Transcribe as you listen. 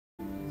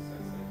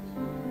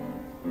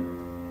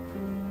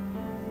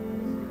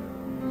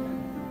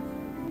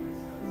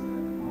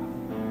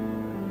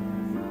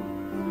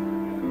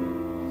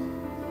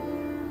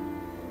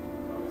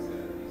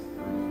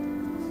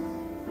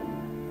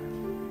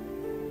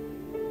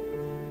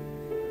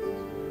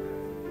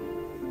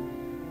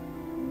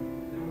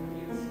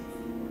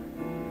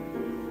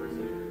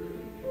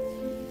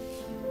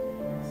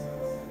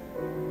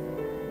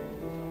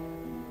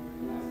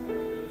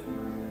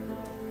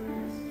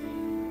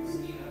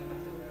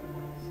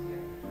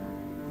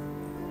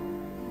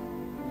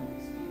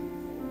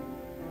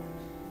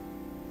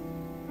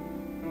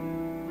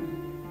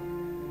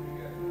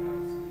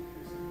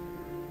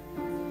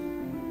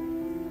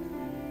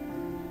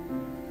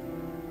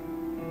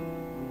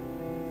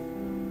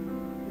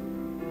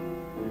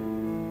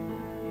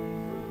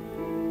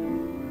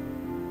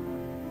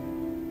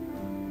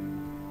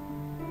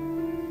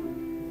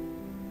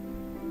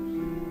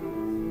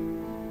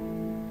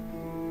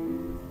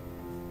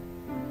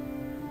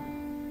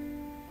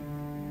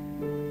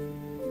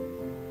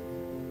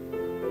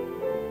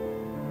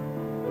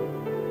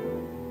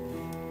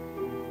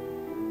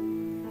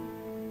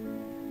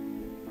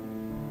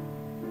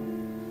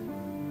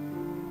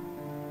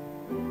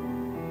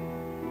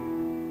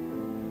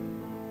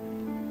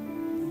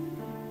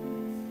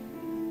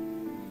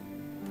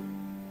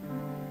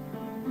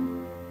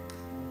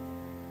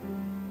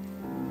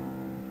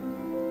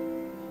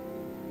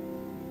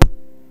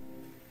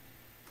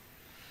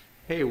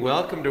Hey,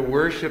 welcome to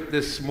worship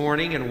this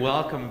morning and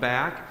welcome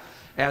back.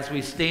 As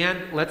we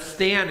stand, let's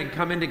stand and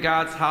come into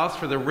God's house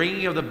for the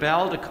ringing of the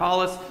bell to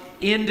call us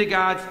into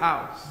God's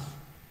house.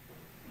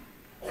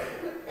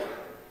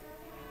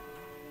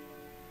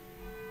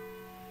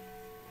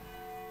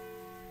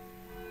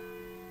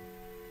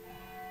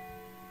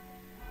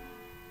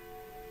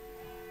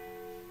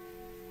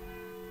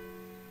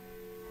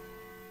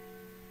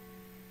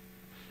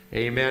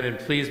 Amen, and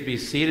please be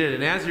seated.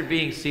 And as you're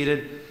being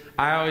seated,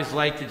 I always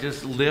like to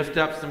just lift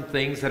up some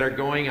things that are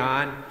going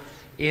on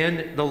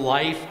in the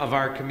life of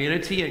our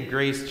community and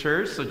Grace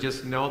Church, so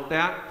just note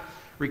that.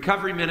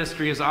 Recovery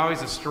ministry is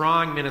always a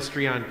strong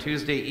ministry on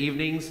Tuesday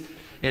evenings,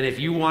 and if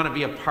you want to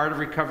be a part of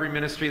recovery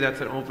ministry, that's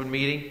an open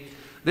meeting.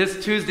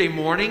 This Tuesday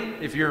morning,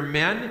 if you're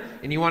men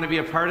and you want to be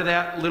a part of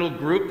that little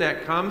group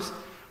that comes,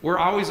 we're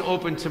always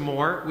open to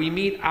more. We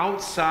meet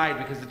outside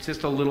because it's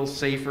just a little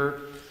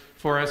safer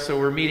for us, so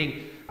we're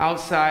meeting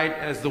outside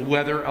as the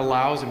weather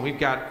allows, and we've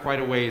got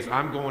quite a ways.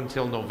 I'm going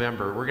till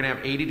November. We're going to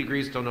have 80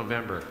 degrees till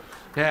November.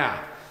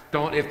 Yeah,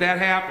 if that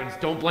happens,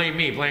 don't blame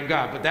me, blame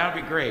God, but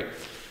that'll be great.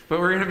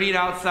 But we're going to meet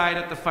outside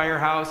at the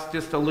firehouse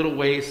just a little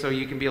ways so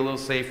you can be a little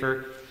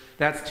safer.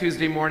 That's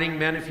Tuesday morning.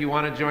 Men, if you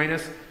want to join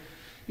us.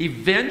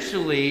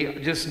 Eventually,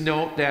 just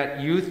note that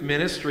youth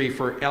ministry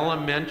for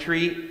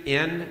elementary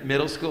and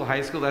middle school,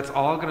 high school, that's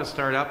all going to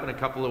start up in a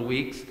couple of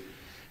weeks.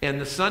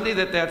 And the Sunday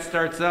that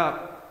starts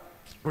up,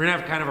 we're going to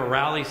have kind of a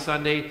rally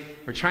Sunday.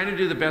 We're trying to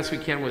do the best we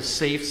can with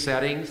safe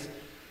settings.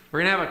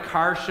 We're going to have a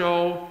car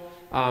show,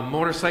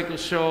 motorcycle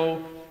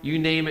show, you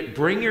name it.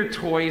 Bring your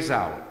toys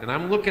out. And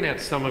I'm looking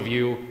at some of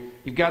you.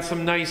 You've got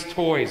some nice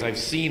toys. I've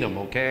seen them,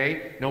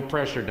 okay? No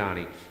pressure,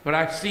 Donnie. But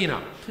I've seen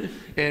them.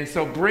 And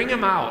so bring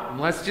them out,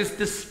 and let's just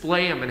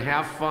display them and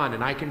have fun.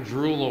 And I can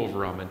drool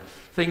over them and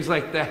things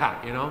like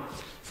that, you know?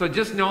 So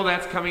just know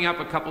that's coming up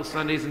a couple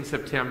Sundays in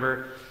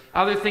September.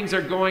 Other things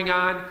are going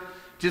on.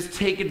 Just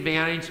take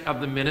advantage of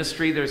the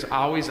ministry. There's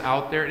always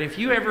out there. And if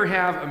you ever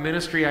have a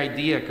ministry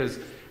idea, because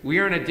we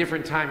are in a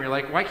different time, you're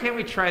like, why can't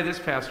we try this,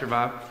 Pastor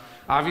Bob?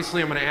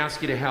 Obviously, I'm going to ask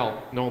you to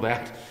help. Know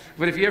that.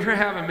 But if you ever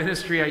have a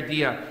ministry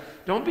idea,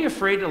 don't be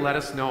afraid to let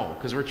us know,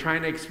 because we're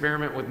trying to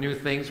experiment with new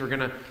things. We're going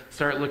to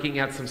start looking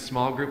at some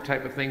small group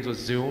type of things with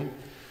Zoom.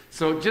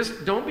 So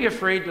just don't be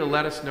afraid to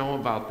let us know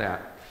about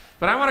that.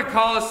 But I want to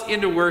call us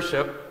into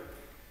worship.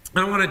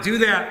 I want to do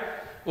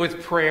that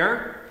with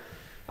prayer.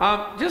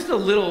 Just a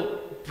little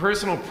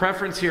personal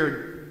preference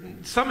here.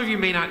 Some of you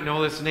may not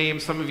know this name,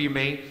 some of you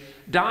may.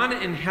 Don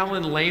and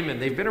Helen Lehman,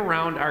 they've been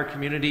around our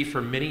community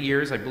for many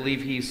years. I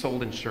believe he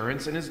sold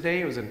insurance in his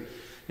day. It was in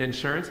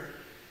insurance.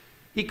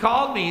 He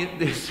called me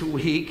this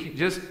week.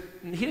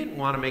 He didn't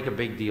want to make a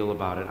big deal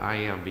about it. I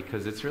am,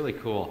 because it's really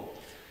cool.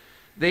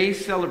 They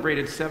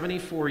celebrated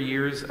 74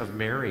 years of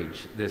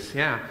marriage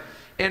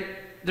And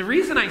the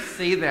reason I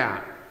say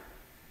that,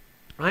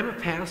 I'm a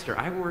pastor.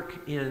 I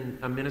work in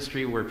a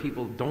ministry where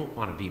people don't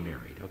want to be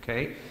married,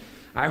 okay?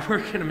 I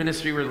work in a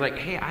ministry where like,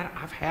 hey,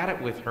 I've had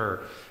it with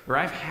her, or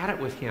I've had it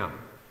with him.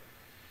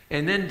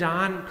 And then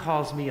Don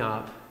calls me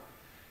up,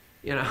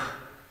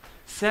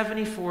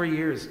 74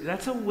 years.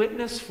 That's a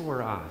witness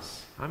for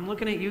us. I'm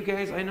looking at you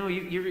guys. I know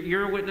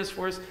you're a witness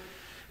for us.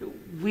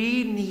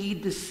 We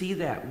need to see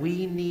that.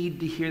 We need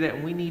to hear that.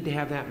 And we need to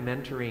have that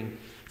mentoring.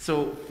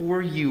 So for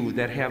you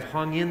that have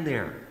hung in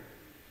there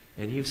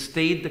and you've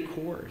stayed the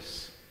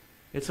course,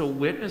 it's a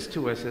witness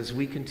to us as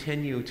we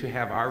continue to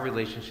have our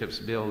relationships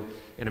build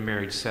in a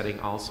marriage setting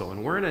also.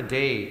 And we're in a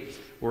day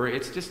where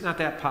it's just not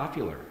that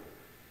popular.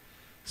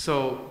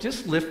 So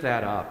just lift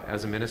that up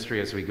as a ministry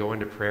as we go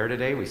into prayer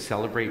today. We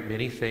celebrate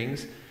many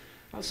things.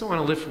 I also want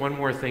to lift one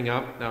more thing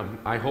up.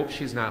 I hope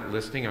she's not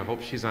listening. I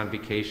hope she's on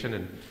vacation,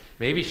 and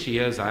maybe she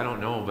is. I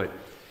don't know. But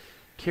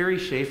Carrie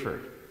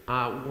Schaefer,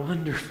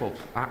 wonderful.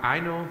 I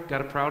know, got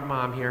a proud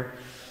mom here.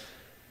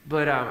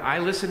 But I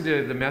listened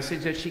to the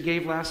message that she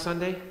gave last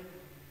Sunday.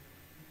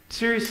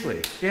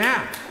 Seriously,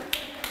 yeah.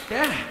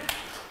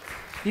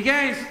 You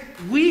guys,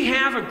 we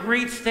have a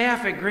great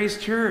staff at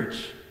Grace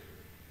Church.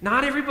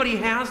 Not everybody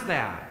has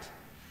that.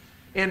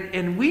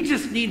 And we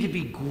just need to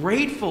be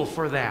grateful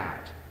for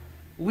that.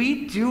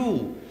 We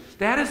do.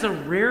 That is a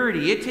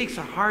rarity. It takes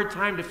a hard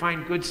time to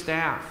find good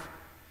staff.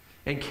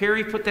 And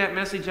Carrie put that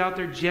message out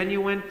there,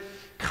 genuine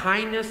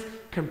kindness,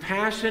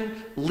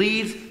 compassion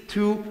leads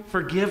to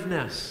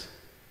forgiveness.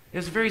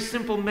 It's a very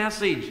simple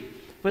message,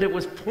 but it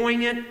was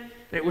poignant.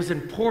 It was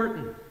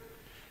important.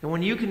 And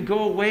when you can go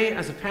away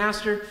as a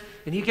pastor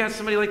and you got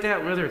somebody like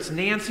that, whether it's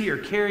Nancy or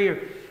Carrie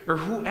or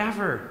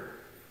whoever,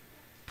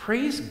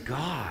 praise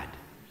God.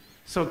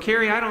 So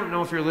Carrie, I don't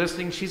know if you're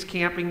listening. She's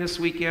camping this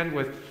weekend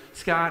with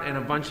Scott and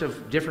a bunch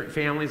of different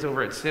families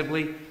over at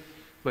Sibley.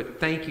 But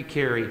thank you,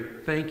 Carrie.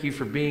 Thank you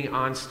for being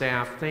on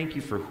staff. Thank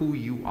you for who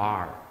you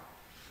are.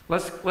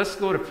 Let's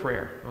go to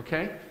prayer,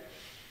 okay?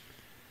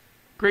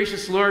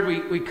 Gracious Lord,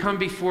 we come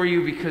before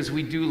you because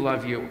we do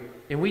love you.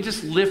 And we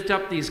just lift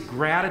up these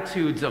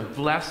gratitudes of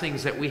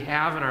blessings that we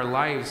have in our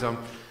lives.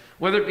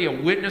 Whether it be a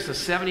witness of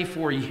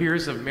 74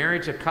 years of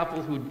marriage, a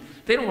couple who,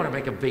 they don't want to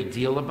make a big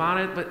deal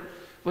about it,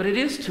 but it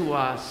is to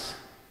us.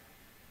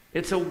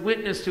 It's a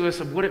witness to us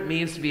of what it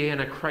means to be in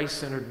a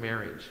Christ-centered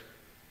marriage.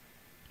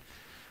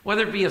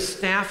 Whether it be a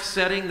staff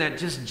setting that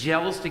just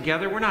gels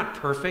together, we're not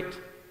perfect.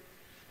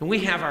 And we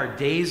have our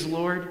days,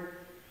 Lord,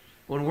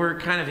 when we're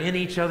kind of in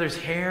each other's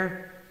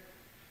hair.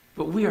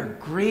 But we are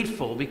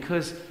grateful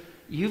because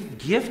you've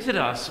gifted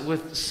us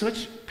with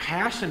such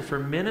passion for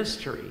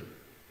ministry.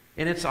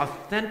 And it's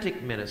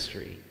authentic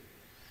ministry.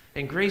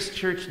 And Grace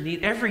Church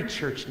every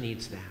church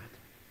needs that.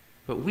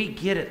 But we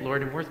get it,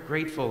 Lord, and we're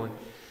grateful.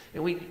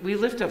 And we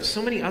lift up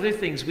so many other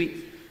things.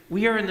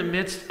 We are in the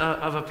midst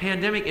of a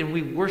pandemic, and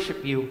we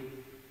worship you.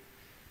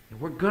 And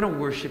we're going to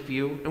worship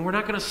you, and we're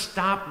not going to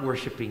stop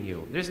worshiping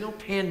you. There's no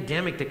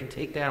pandemic that can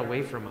take that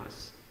away from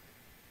us.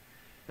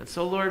 And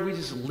so, Lord, we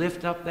just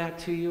lift up that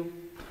to you.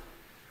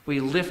 We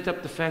lift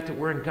up the fact that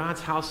we're in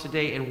God's house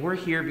today, and we're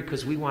here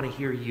because we want to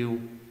hear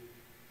you.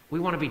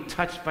 We want to be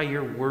touched by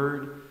your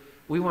word.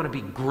 We want to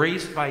be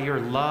graced by your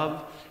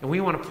love, and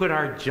we want to put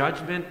our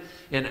judgment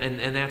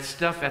and that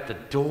stuff at the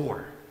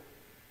door.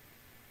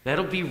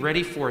 That'll be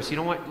ready for us. You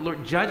know what,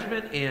 Lord,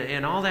 judgment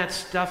and all that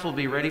stuff will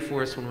be ready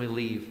for us when we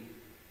leave.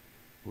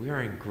 We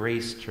are in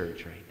Grace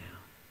Church right now,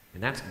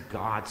 and that's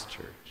God's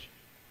church.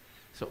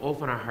 So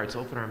open our hearts,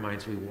 open our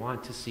minds. We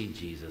want to see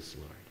Jesus,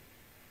 Lord.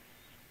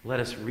 Let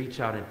us reach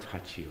out and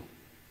touch you.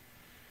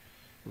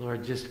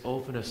 Lord, just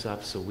open us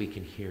up so we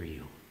can hear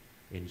you.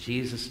 In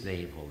Jesus'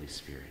 name, Holy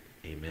Spirit,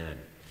 amen.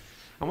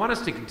 I want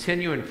us to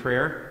continue in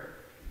prayer.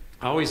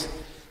 I always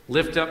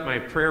lift up my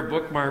prayer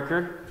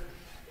bookmarker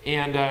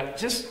and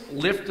just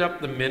lift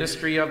up the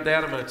ministry of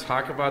that. I'm going to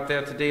talk about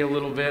that today a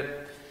little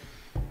bit.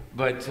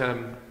 But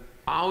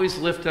I always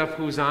lift up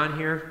who's on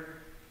here.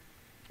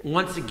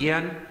 Once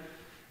again,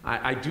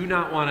 I do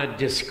not want to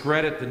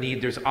discredit the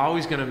need. There's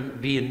always going to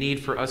be a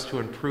need for us to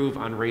improve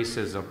on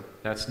racism.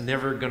 That's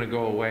never going to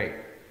go away.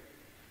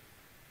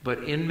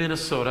 But in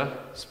Minnesota,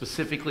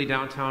 specifically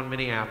downtown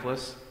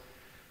Minneapolis,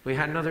 we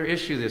had another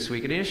issue this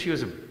week. An issue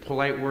is a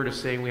polite word of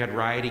saying we had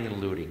rioting and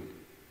looting.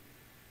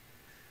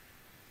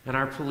 And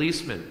our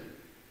policemen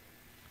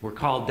were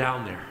called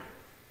down there.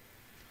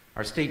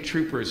 Our state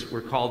troopers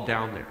were called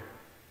down there.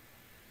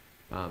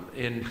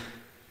 And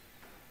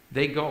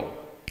they go.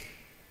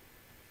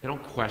 They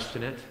don't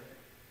question it.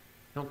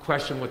 They don't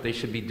question what they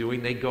should be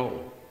doing. They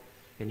go.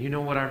 And you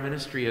know what our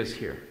ministry is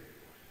here.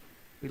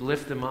 We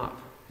lift them up.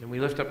 And we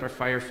lift up our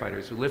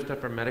firefighters. We lift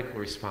up our medical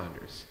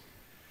responders.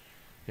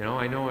 You know,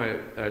 I know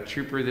a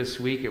trooper this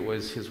week, it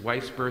was his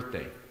wife's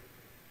birthday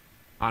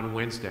on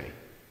Wednesday.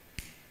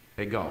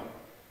 They go.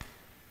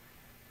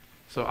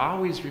 So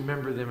always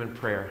remember them in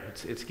prayer.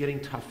 It's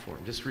getting tough for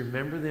them. Just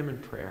remember them in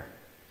prayer.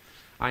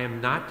 I am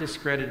not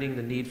discrediting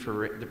the need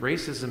for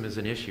racism is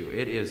an issue.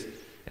 It is,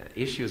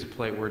 issue is a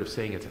polite word of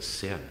saying it's a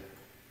sin.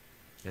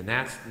 And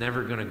that's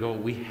never going to go.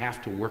 We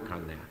have to work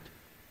on that.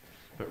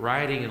 But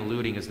rioting and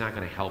looting is not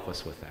going to help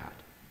us with that.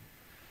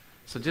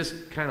 So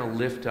just kind of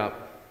lift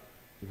up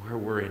where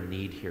we're in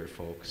need here,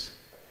 folks.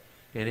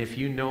 And if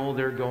you know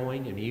they're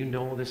going and you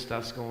know this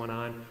stuff's going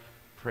on,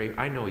 pray.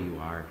 I know you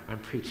are. I'm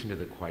preaching to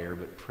the choir,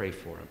 but pray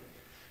for them.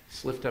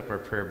 Just lift up our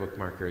prayer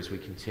bookmarker as we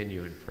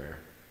continue in prayer.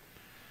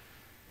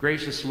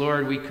 Gracious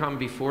Lord, we come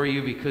before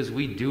you because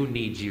we do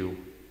need you.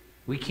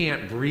 We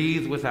can't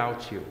breathe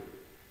without you.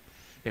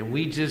 And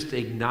we just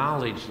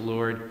acknowledge,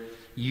 Lord,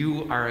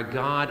 you are a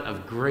God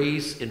of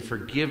grace and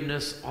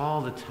forgiveness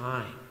all the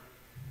time.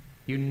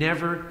 You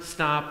never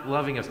stop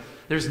loving us.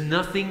 There's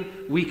nothing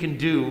we can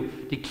do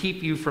to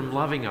keep you from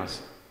loving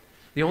us.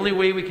 The only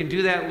way we can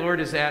do that, Lord,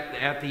 is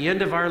at the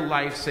end of our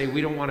life say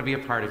we don't want to be a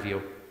part of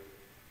you.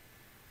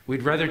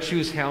 We'd rather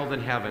choose hell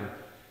than heaven.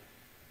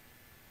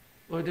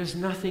 Lord, there's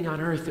nothing on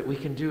earth that we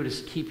can do to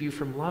keep you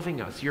from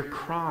loving us. Your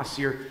cross,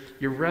 your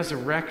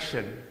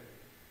resurrection,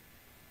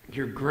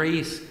 your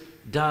grace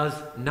does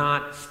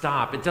not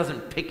stop. It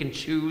doesn't pick and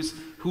choose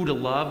who to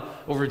love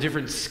over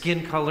different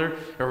skin color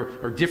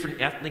or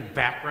different ethnic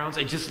backgrounds.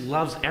 It just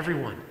loves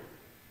everyone.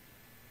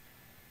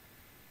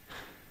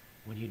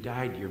 When you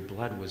died, your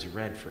blood was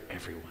red for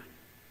everyone.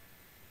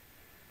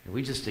 And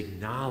we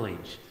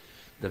acknowledge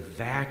the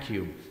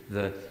vacuum,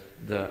 the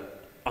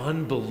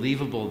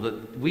unbelievable,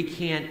 that we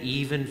can't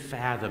even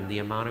fathom the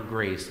amount of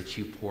grace that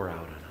you pour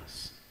out on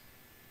us.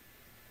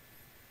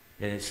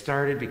 And it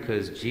started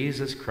because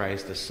Jesus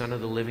Christ, the Son of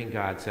the living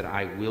God, said,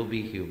 I will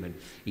be human.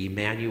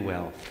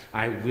 Emmanuel,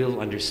 I will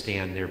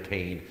understand their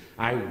pain.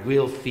 I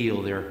will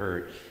feel their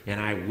hurt. And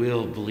I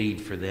will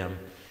bleed for them.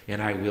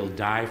 And I will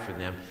die for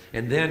them.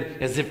 And then,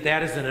 as if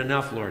that isn't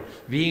enough, Lord,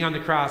 being on the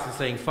cross and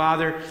saying,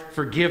 Father,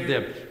 forgive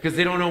them, because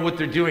they don't know what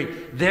they're doing.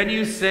 Then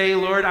you say,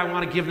 Lord, I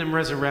want to give them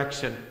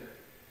resurrection.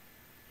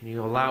 And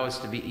you allow us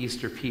to be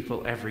Easter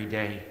people every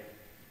day.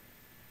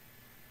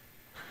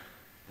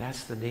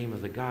 That's the name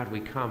of the God we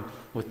come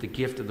with, the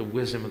gift of the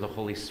wisdom of the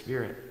Holy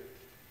Spirit.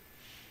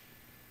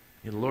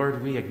 And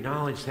Lord, we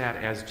acknowledge that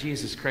as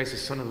Jesus Christ, the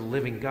Son of the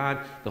living God,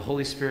 the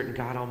Holy Spirit, and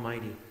God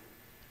Almighty.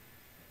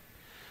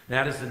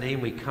 That is the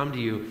name we come to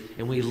you,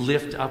 and we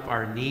lift up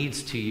our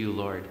needs to you,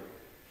 Lord.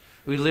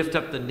 We lift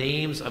up the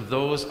names of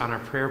those on our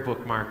prayer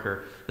book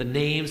marker, the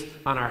names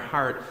on our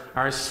heart,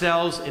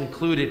 ourselves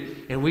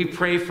included, and we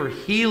pray for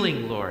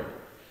healing, Lord,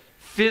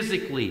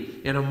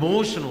 physically and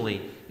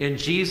emotionally, in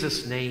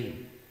Jesus'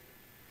 name.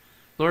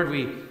 Lord,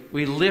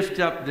 we lift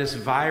up this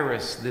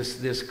virus,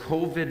 this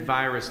COVID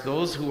virus,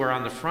 those who are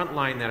on the front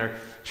line that are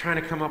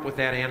trying to come up with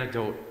that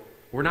antidote.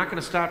 We're not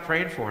going to stop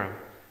praying for them.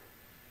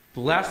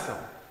 Bless them.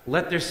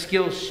 Let their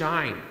skills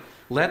shine.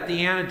 Let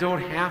the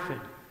antidote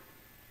happen.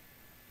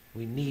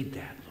 We need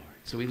that, Lord.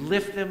 So we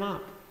lift them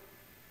up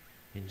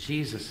in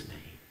Jesus' name.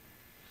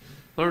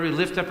 Lord, we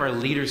lift up our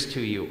leaders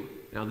to you.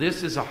 Now,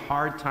 this is a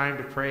hard time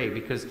to pray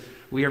because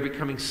we are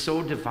becoming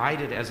so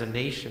divided as a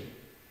nation.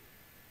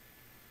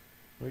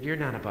 Lord, you're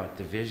not about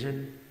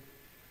division.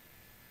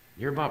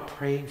 You're about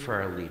praying for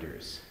our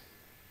leaders.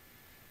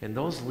 And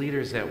those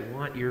leaders that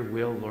want your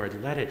will,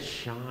 Lord, let it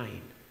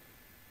shine.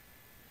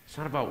 It's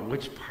not about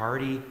which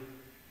party.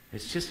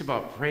 It's just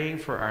about praying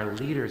for our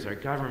leaders, our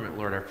government,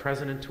 Lord, our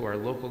president to our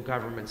local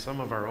government, some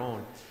of our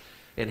own.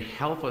 And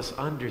help us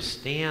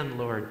understand,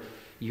 Lord,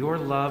 your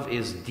love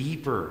is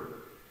deeper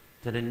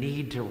than a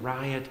need to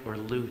riot or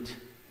loot.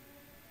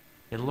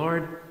 And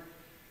Lord,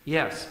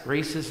 yes,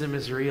 racism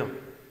is real.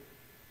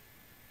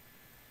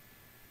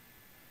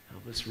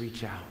 Help us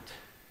reach out.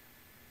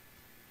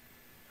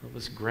 Help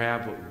us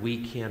grab what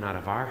we can out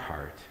of our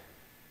heart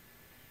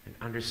and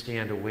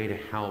understand a way to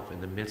help in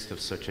the midst of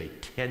such a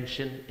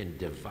tension and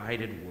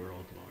divided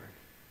world, Lord.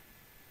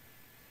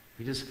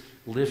 We just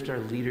lift our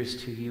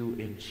leaders to you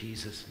in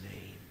Jesus'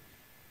 name.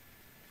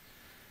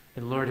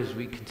 And Lord, as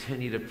we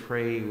continue to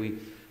pray,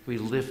 we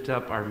lift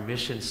up our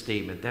mission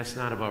statement. That's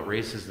not about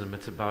racism.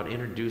 It's about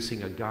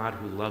introducing a God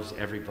who loves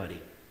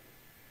everybody.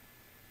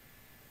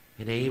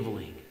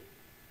 Enabling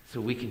so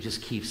we can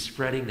just keep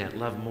spreading that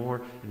love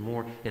more and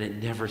more, and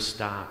it never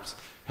stops.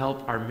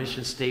 Help our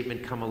mission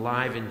statement come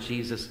alive in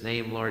Jesus'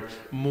 name, Lord,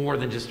 more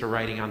than just a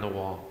writing on the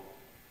wall.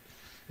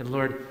 And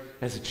Lord,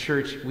 as a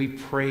church, we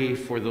pray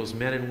for those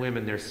men and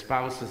women, their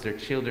spouses, their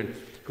children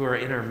who are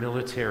in our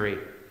military.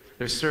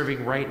 They're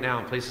serving right now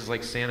in places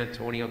like San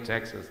Antonio,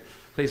 Texas,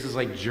 places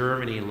like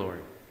Germany,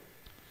 Lord,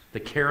 the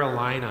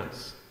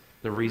Carolinas,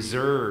 the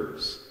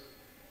reserves,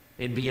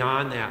 and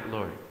beyond that,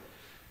 Lord.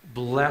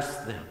 Bless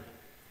them.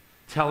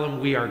 Tell them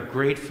we are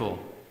grateful,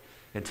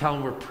 and tell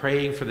them we're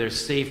praying for their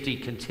safety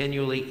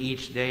continually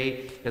each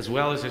day, as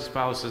well as their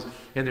spouses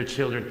and their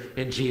children,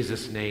 in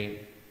Jesus' name.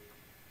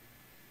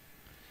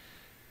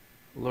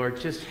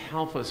 Lord, just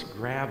help us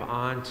grab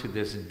on to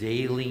this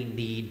daily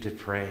need to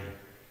pray.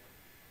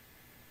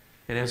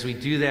 And as we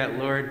do that,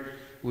 Lord,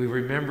 we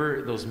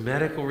remember those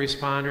medical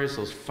responders,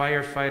 those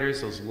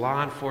firefighters, those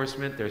law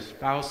enforcement, their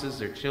spouses,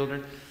 their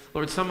children.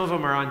 Lord, some of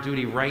them are on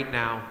duty right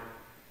now.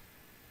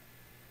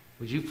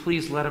 Would you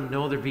please let them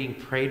know they're being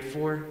prayed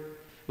for?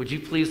 Would you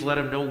please let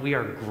them know we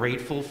are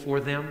grateful for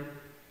them?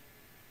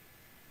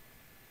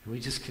 And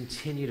we just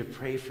continue to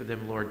pray for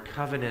them, Lord,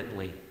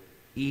 covenantly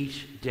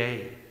each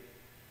day.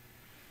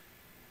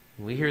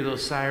 When we hear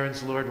those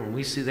sirens, Lord, when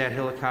we see that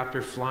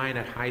helicopter flying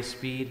at high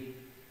speed,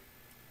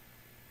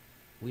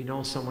 we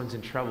know someone's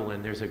in trouble,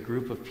 and there's a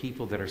group of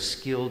people that are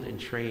skilled and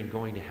trained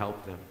going to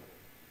help them.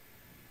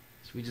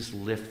 So we just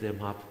lift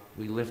them up.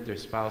 We lift their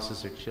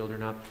spouses, their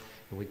children up,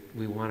 and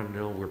we want them to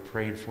know we're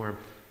praying for them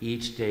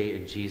each day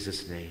in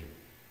Jesus' name.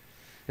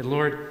 And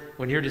Lord,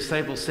 when your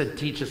disciples said,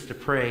 teach us to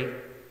pray,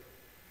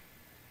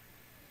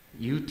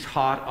 you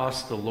taught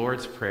us the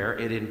Lord's Prayer.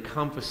 It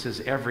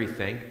encompasses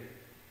everything.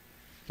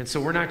 And so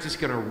we're not just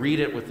going to read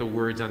it with the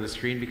words on the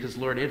screen, because,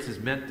 Lord, it is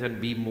meant to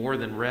be more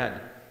than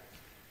read.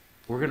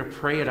 We're going to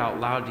pray it out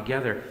loud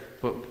together,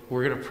 but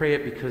we're going to pray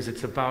it because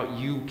it's about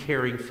you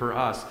caring for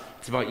us.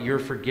 It's about your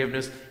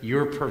forgiveness,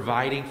 your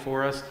providing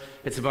for us.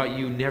 It's about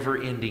you never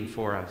ending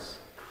for us.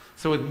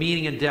 So with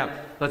meaning and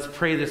depth, let's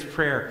pray this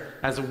prayer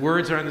as the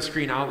words are on the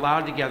screen out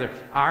loud together.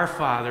 Our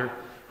Father,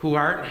 who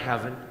art in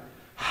heaven,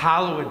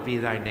 hallowed be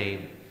thy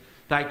name.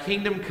 Thy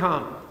kingdom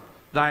come,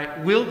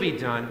 thy will be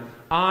done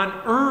on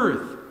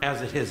earth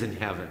as it is in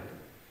heaven.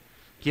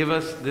 Give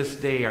us this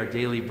day our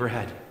daily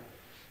bread.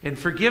 And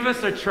forgive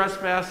us our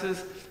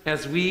trespasses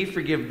as we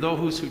forgive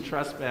those who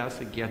trespass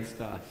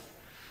against us.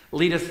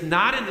 Lead us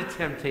not into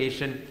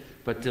temptation,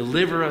 but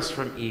deliver us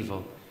from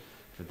evil.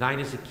 For thine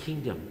is the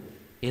kingdom,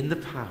 in the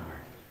power,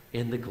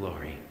 in the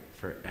glory,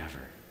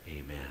 forever.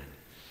 Amen.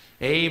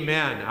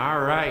 Amen.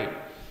 All right.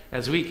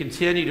 As we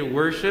continue to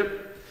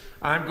worship,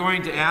 I'm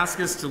going to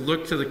ask us to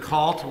look to the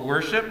call to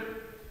worship.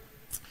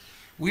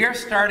 We are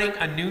starting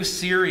a new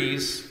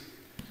series.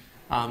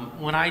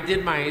 When I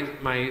did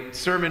my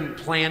sermon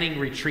planning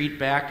retreat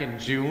back in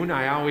June,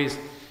 I always,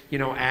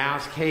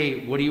 ask,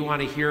 hey, what do you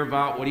want to hear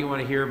about? What do you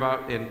want to hear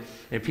about?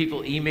 And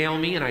people email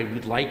me, and I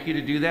would like you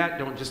to do that.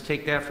 Don't just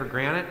take that for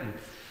granted. And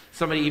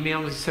somebody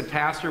emailed me and said,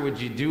 Pastor, would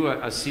you do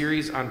a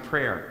series on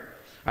prayer?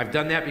 I've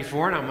done that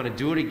before, and I'm going to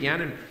do it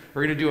again. And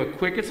we're going to do a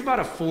quick, it's about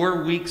a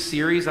 4-week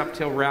series up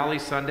till Rally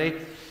Sunday.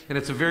 And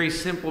it's a very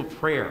simple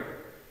prayer.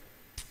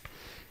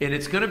 And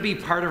it's going to be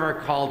part of our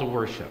call to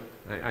worship.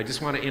 I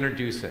just want to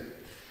introduce it.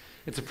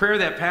 It's a prayer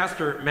that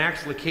Pastor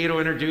Max Lucado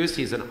introduced.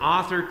 He's an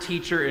author,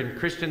 teacher, and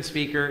Christian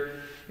speaker.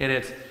 And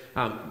it's,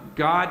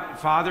 God,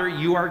 Father,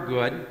 you are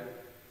good.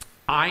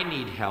 I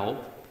need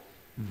help.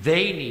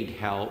 They need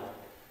help.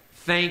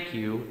 Thank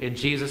you in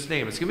Jesus'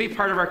 name. It's going to be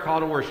part of our call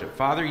to worship.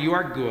 Father, you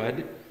are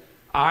good.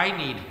 I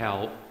need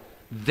help.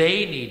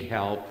 They need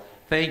help.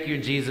 Thank you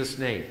in Jesus'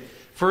 name.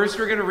 First,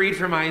 we're going to read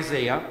from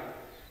Isaiah,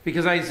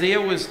 because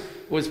Isaiah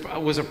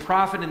was a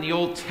prophet in the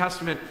Old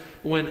Testament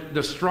when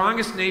the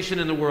strongest nation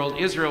in the world,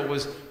 Israel,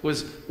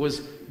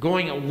 was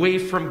going away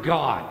from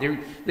God.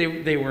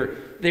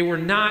 They were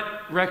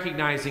not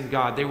recognizing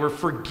God. They were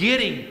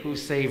forgetting who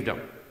saved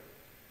them.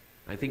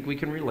 I think we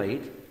can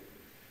relate.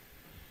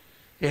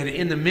 And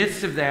in the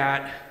midst of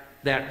that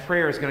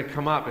prayer is going to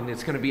come up, and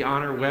it's going to be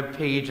on our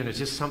webpage, and it's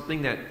just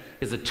something that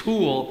is a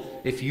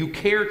tool if you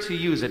care to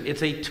use it.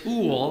 It's a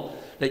tool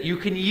that you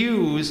can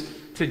use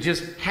to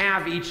just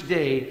have each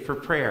day for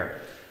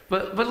prayer.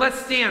 But let's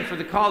stand for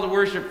the call to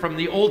worship from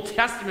the Old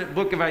Testament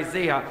book of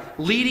Isaiah,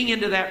 leading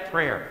into that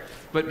prayer.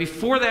 But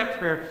before that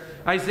prayer,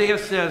 Isaiah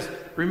says,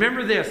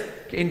 remember this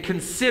and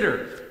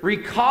consider,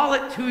 recall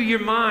it to your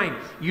mind,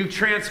 you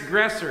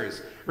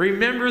transgressors.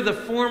 Remember the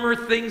former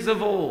things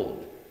of old.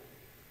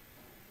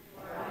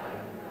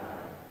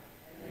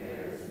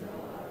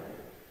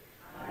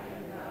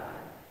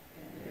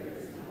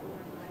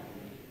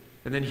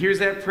 And then here's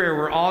that prayer.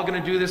 We're all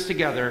going to do this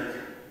together.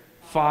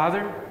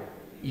 Father,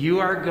 you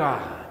are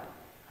God.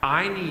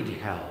 I need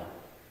help.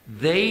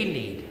 They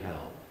need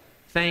help.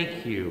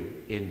 Thank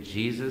you in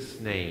Jesus'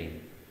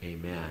 name.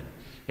 Amen.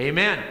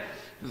 Amen.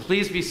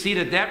 Please be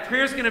seated. That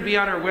prayer is going to be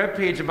on our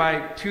webpage by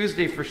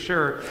Tuesday for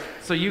sure,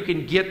 so you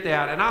can get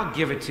that. And I'll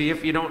give it to you.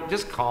 If you don't,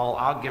 just call.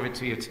 I'll give it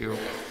to you too.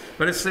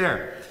 But it's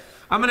there.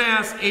 I'm going to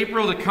ask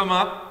April to come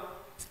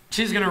up.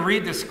 She's going to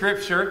read the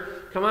scripture.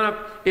 Come on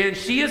up. And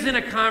she is in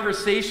a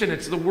conversation.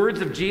 It's the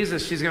words of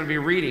Jesus she's going to be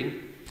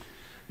reading.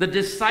 The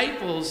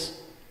disciples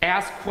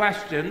asked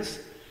questions.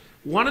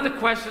 One of the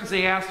questions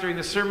they asked during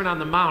the Sermon on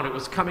the Mount, it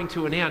was coming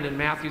to an end in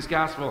Matthew's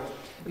Gospel.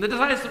 And the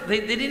disciples,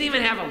 they didn't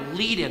even have a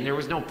lead-in. There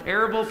was no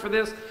parable for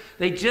this.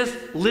 They just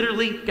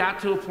literally got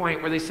to a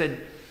point where they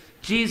said,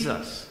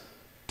 Jesus,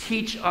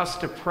 teach us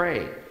to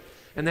pray.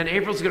 And then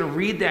April's going to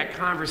read that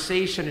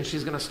conversation, and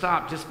she's going to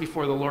stop just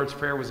before the Lord's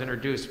Prayer was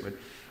introduced. But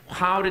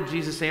how did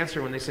Jesus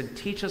answer when they said,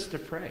 teach us to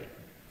pray?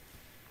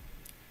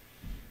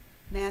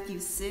 Matthew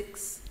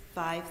 6,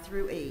 5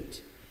 through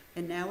 8.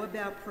 And now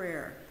about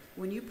prayer.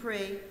 When you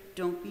pray,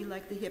 don't be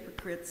like the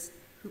hypocrites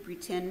who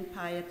pretend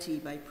piety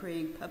by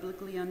praying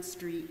publicly on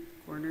street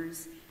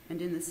corners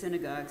and in the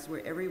synagogues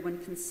where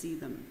everyone can see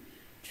them.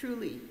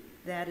 Truly,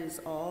 that is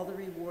all the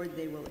reward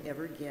they will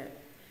ever get.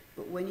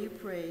 But when you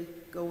pray,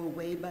 go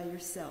away by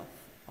yourself,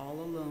 all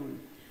alone,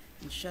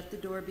 and shut the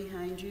door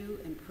behind you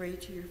and pray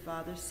to your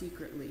Father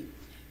secretly.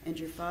 And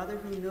your Father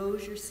who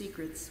knows your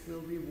secrets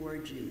will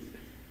reward you.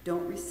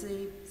 Don't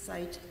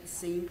recite the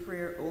same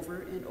prayer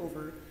over and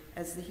over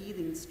as the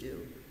heathens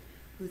do,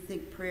 who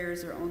think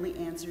prayers are only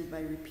answered by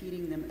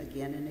repeating them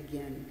again and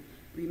again.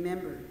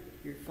 Remember,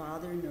 your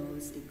Father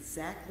knows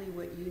exactly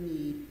what you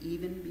need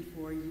even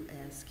before you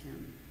ask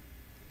him.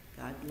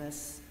 God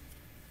bless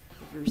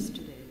the verse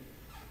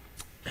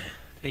today.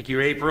 Thank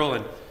you, April,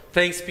 and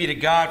thanks be to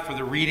God for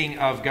the reading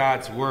of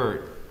God's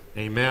Word.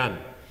 Amen.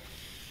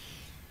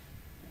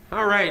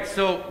 All right,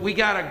 so we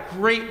got a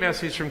great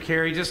message from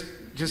Carrie.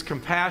 Just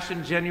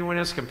compassion,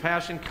 genuineness,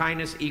 compassion,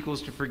 kindness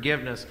equals to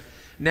forgiveness.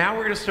 Now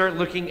we're going to start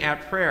looking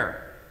at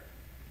prayer.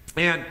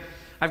 And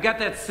I've got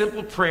that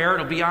simple prayer.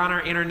 It'll be on our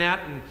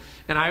internet,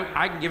 and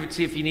I can give it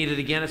to you if you need it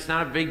again. It's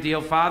not a big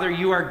deal. Father,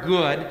 you are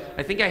good.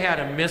 I think I had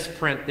a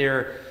misprint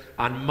there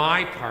on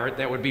my part.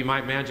 That would be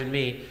imagine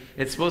me.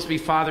 It's supposed to be,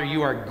 Father,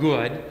 you are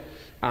good.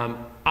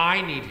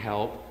 I need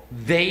help.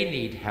 They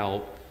need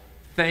help.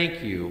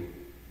 Thank you.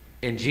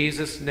 In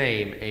Jesus'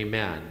 name,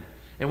 amen.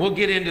 And we'll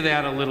get into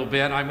that a little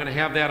bit. I'm going to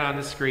have that on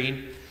the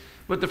screen.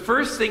 But the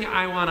first thing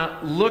I want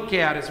to look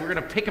at is we're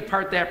going to pick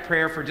apart that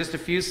prayer for just a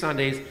few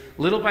Sundays,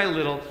 little by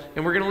little,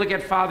 and we're going to look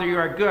at Father, you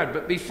are good.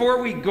 But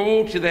before we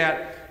go to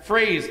that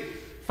phrase,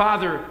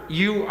 Father,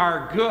 you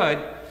are good,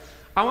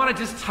 I want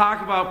to just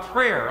talk about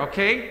prayer,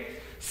 okay?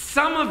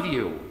 Some of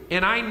you,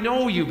 and I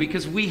know you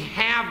because we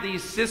have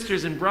these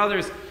sisters and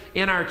brothers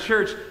in our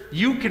church,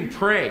 you can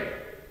pray.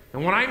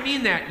 And when I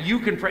mean that, you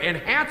can pray, and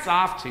hats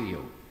off to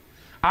you.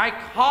 I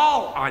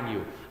call on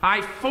you.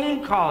 I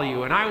phone call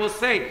you, and I will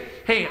say,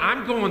 hey,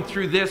 I'm going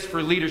through this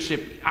for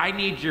leadership. I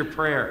need your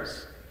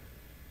prayers.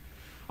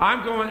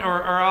 I'm going,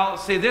 or I'll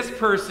say, this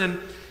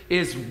person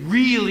is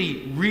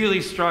really,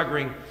 really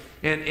struggling,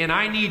 and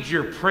I need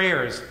your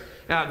prayers.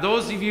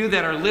 Those of you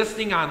that are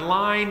listening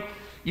online,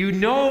 you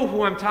know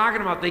who I'm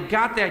talking about. They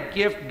got that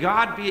gift.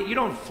 God be it. You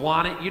don't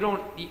flaunt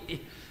it.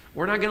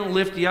 We're not going to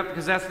lift you up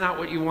because that's not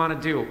what you want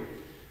to do.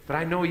 But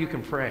I know you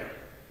can pray.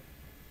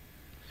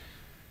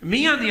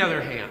 Me, on the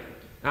other hand,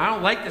 and I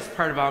don't like this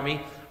part about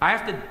me, I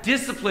have to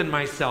discipline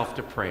myself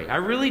to pray. I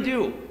really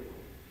do.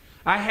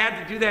 I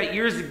had to do that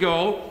years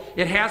ago.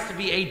 It has to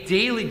be a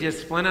daily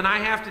discipline, and I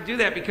have to do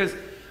that because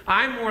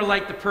I'm more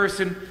like the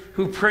person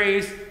who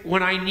prays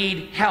when I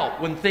need help,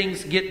 when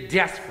things get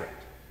desperate.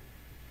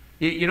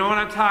 You know what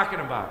I'm talking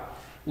about?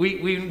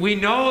 We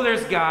know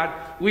there's God.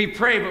 We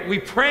pray, but we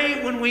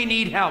pray when we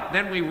need help.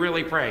 Then we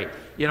really pray.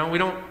 You know, we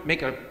don't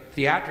make a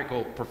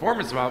theatrical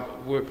performance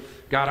about,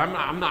 God,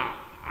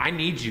 I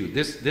need you.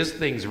 This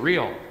thing's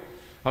real.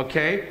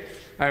 Okay?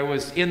 I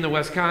was in the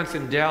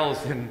Wisconsin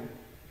Dells, and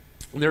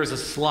there's a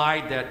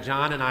slide that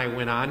John and I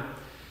went on,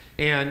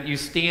 and you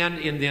stand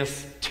in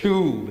this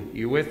tube.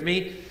 You with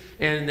me?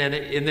 And then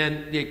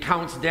it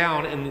counts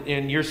down,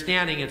 and you're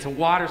standing. It's a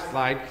water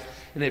slide,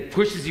 and it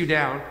pushes you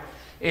down.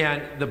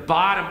 And the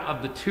bottom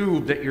of the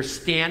tube that you're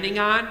standing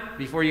on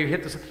before you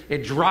hit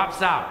it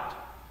drops out.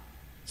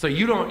 So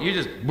you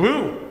just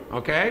boom,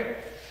 okay?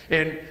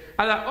 And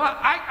I thought, well,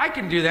 I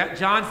can do that.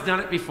 John's done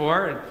it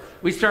before. And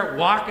we start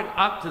walking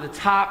up to the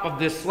top of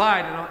this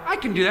slide, and I'm like, I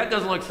can do that.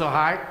 Doesn't look so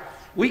high.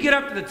 We get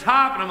up to the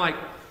top, and I'm like,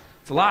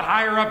 it's a lot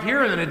higher up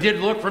here than it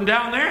did look from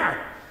down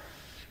there.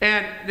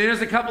 And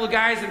there's a couple of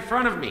guys in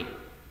front of me.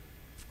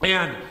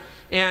 And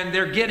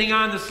they're getting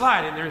on the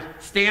slide, and they're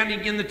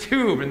standing in the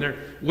tube, and they're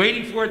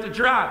waiting for it to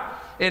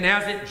drop. And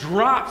as it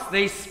drops,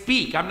 they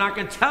speak. I'm not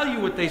going to tell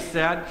you what they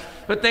said,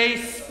 but they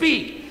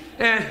speak.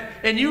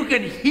 And you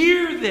can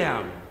hear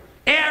them.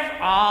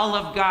 All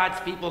of God's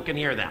people can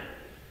hear them.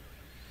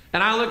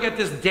 And I look at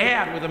this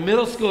dad with a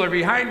middle schooler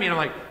behind me, and I'm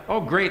like,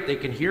 oh, great, they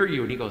can hear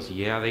you. And he goes,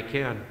 yeah, they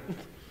can.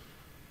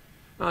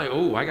 I'm like,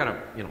 oh, I got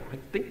to, I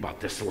think about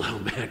this a little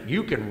bit.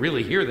 You can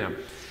really hear them.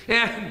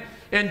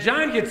 And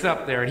John gets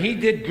up there, and he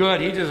did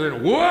good. He just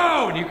went,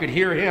 whoa, and you could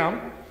hear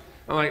him.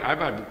 I'm like, I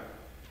got to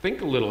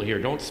think a little here.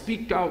 Don't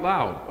speak out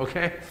loud,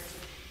 okay?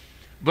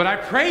 But I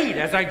prayed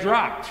as I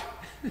dropped.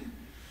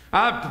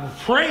 I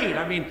prayed.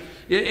 I mean,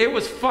 it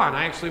was fun.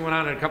 I actually went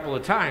on it a couple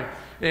of times.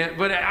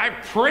 But I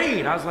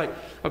prayed. I was like,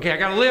 okay, I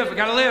got to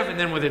live. And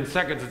then within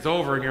seconds, it's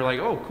over, and you're like,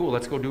 oh, cool,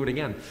 let's go do it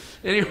again.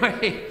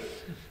 Anyway,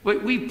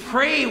 but we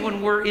pray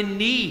when we're in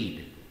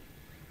need.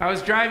 I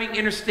was driving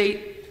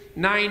Interstate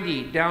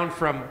 90 down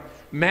from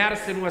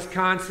Madison,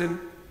 Wisconsin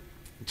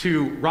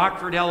to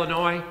Rockford,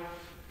 Illinois,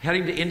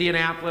 heading to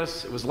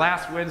Indianapolis. It was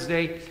last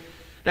Wednesday.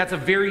 That's a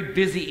very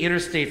busy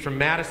interstate from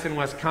Madison,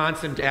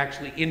 Wisconsin to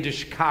actually into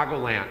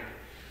Chicagoland,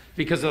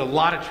 because a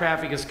lot of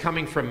traffic is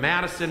coming from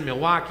Madison,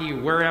 Milwaukee,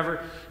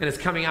 wherever, and it's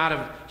coming out of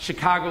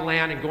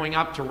Chicagoland and going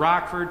up to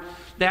Rockford.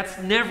 That's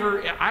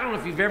never, I don't know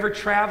if you've ever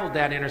traveled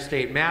that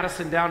interstate,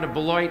 Madison down to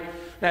Beloit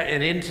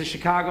and into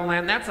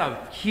Chicagoland. That's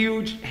a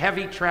huge,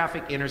 heavy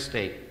traffic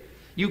interstate.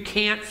 You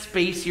can't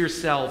space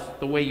yourself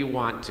the way you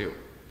want to.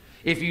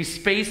 If you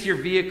space your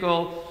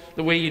vehicle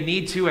the way you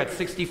need to at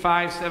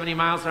 65, 70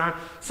 miles an hour,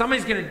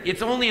 somebody's going to,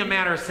 it's only a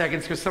matter of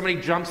seconds because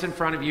somebody jumps in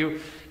front of you.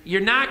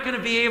 You're not going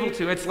to be able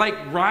to. It's like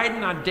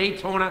riding on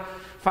Daytona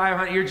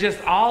 500. You're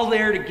just all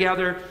there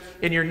together,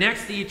 and you're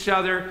next to each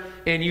other,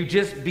 and you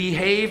just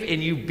behave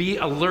and you be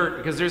alert,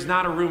 because there's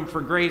not a room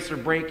for grace or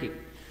braking.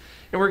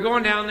 And we're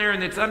going down there,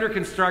 and it's under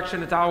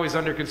construction. It's always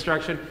under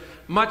construction.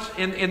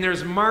 And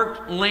there's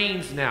marked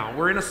lanes now.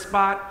 We're in a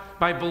spot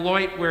by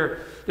Beloit where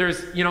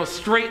there's,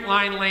 straight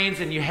line lanes,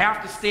 and you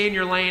have to stay in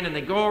your lane, and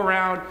they go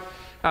around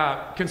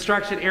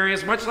construction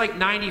areas, much like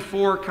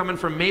 94 coming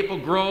from Maple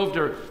Grove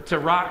to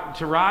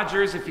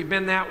Rogers, if you've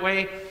been that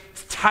way.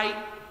 It's tight.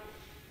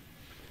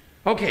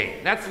 Okay,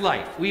 that's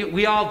life.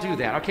 We all do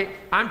that, okay?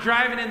 I'm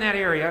driving in that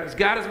area, as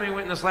God is my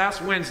witness,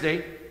 last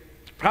Wednesday,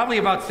 probably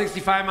about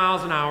 65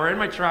 miles an hour in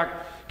my truck,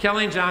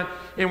 Kelly and John,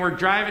 and we're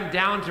driving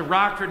down to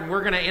Rockford, and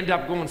we're going to end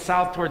up going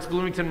south towards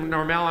Bloomington,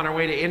 Normal on our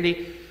way to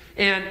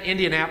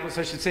Indianapolis,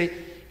 I should say.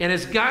 And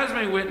as God is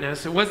my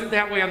witness, it wasn't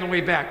that way on the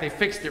way back. They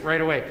fixed it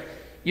right away.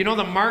 You know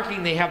the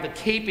marking, they have the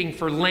taping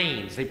for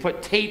lanes. They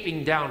put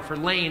taping down for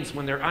lanes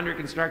when they're under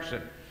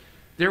construction.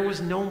 There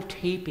was no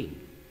taping.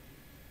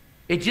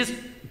 It just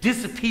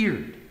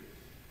disappeared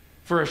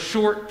for a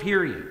short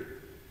period.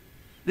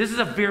 This is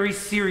a very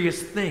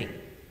serious thing.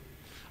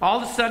 All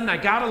of a sudden, I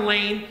got a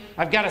lane.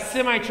 I've got a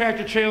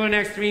semi-tractor trailer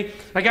next to me.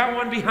 I got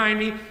one behind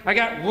me. I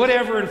got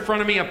whatever in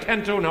front of me, a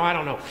Pinto. No, I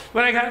don't know.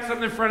 But I got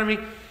something in front of me,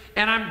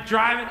 and I'm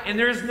driving, and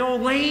there's no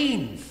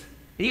lanes.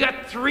 You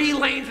got 3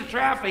 lanes of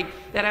traffic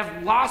that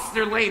have lost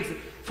their lanes.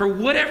 For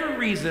whatever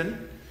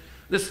reason,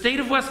 the state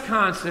of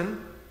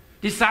Wisconsin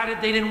decided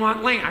they didn't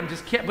want lanes. I'm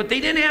just kidding, but they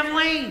didn't have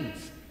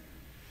lanes.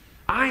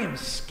 I am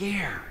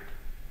scared.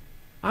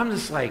 I'm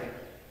just like,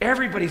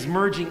 everybody's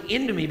merging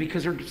into me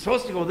because they're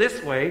supposed to go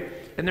this way,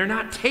 and they're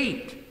not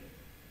taped.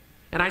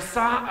 And I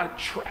saw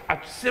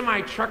a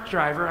semi-truck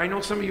driver. I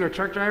know some of you are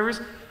truck drivers.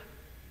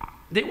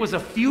 It was a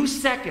few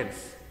seconds,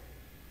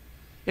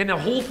 and the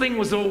whole thing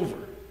was over.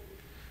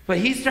 But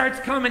he starts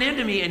coming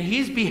into me, and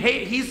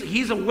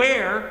he's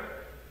aware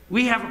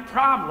we have a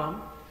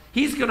problem.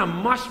 He's going to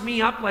mush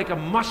me up like a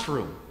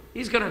mushroom.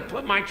 He's going to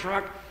put my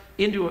truck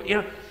into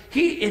a,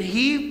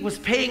 he was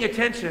paying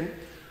attention.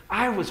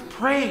 I was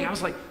praying. I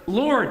was like,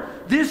 Lord,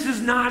 this is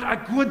not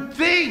a good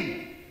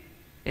thing.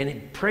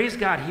 And praise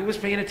God, he was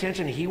paying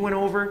attention. He went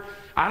over.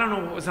 I don't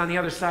know what was on the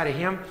other side of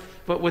him,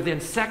 but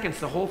within seconds,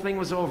 the whole thing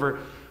was over.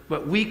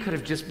 But we could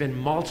have just been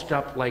mulched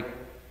up like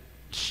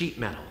sheet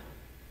metal.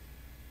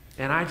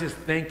 And I just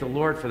thanked the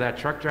Lord for that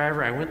truck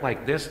driver. I went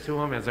like this to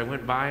him as I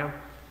went by him,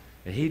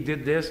 and he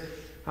did this.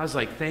 I was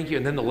like, thank you.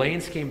 And then the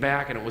lanes came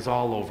back, and it was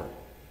all over.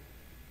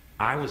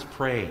 I was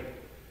praying.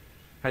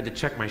 I had to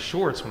check my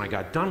shorts when I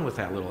got done with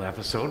that little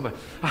episode, but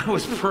I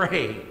was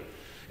praying.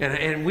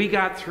 And we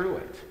got through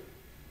it.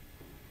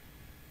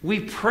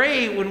 We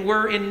pray when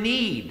we're in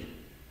need.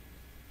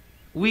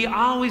 We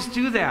always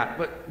do that,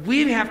 but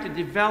we have to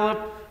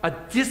develop a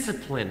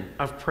discipline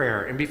of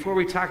prayer. And before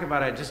we talk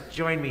about it, just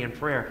join me in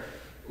prayer.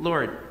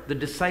 Lord, the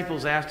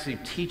disciples asked you,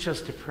 teach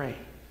us to pray.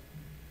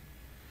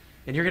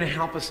 And you're going to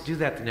help us do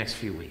that the next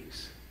few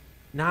weeks.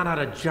 Not out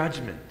of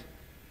judgment,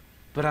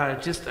 but out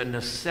of just a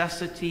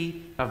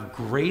necessity of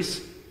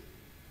grace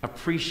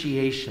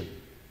appreciation.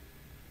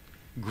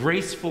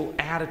 Graceful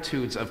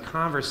attitudes of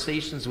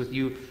conversations with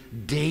you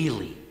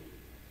daily.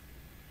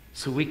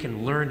 So we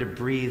can learn to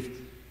breathe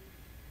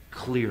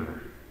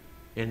clearer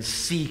and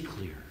see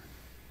clear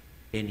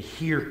and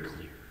hear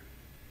clear.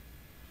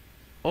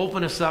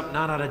 Open us up,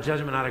 not out of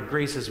judgment, out of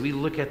grace, as we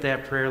look at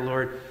that prayer,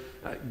 Lord.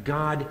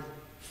 God,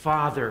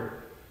 Father,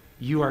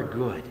 you are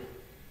good.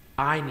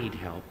 I need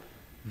help.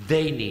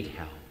 They need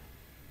help.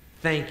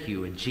 Thank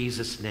you in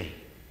Jesus' name.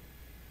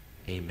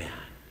 Amen.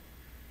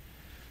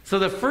 So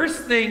the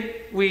first thing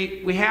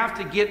we have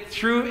to get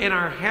through in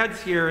our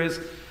heads here is,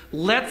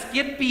 let's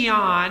get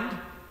beyond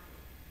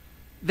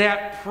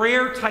that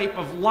prayer type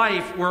of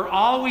life where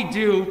all we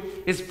do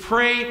is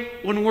pray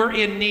when we're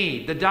in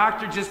need. The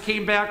doctor just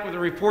came back with a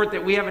report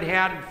that we haven't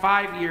had in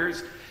 5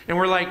 years, and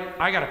we're like,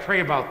 I got to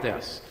pray about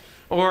this.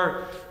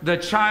 Or the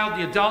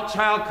adult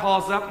child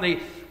calls up and they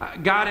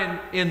got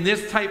in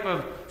this type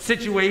of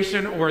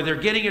situation, or they're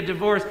getting a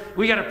divorce.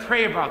 We got to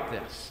pray about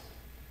this.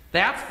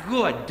 That's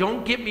good.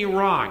 Don't get me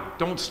wrong.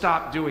 Don't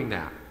stop doing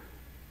that.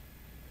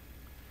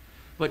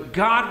 But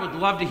God would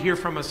love to hear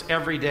from us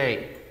every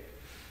day.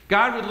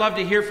 God would love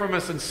to hear from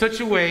us in such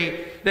a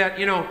way that,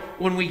 you know,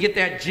 when we get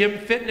that gym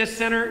fitness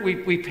center,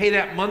 we pay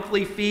that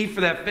monthly fee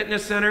for that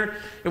fitness center,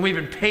 and we've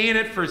been paying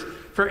it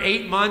for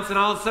 8 months, and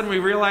all of a sudden we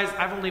realize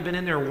I've only been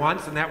in there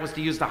once, and that was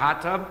to use the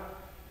hot tub.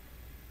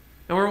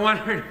 And we're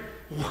wondering,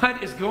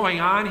 what is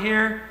going on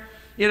here?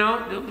 You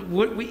know,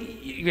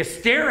 you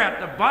stare at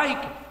the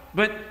bike,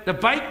 but the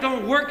bike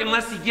don't work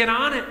unless you get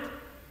on it.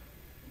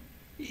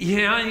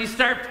 You know, and you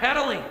start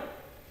pedaling.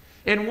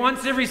 And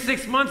once every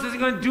 6 months isn't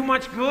going to do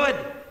much good.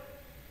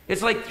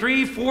 It's like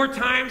 3-4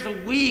 times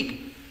a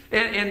week.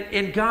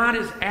 And God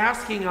is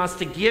asking us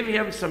to give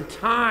him some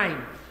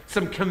time,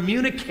 some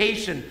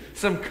communication,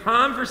 some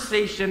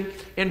conversation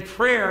and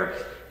prayer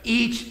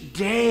each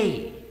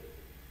day.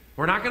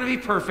 We're not going to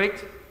be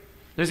perfect.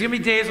 There's going to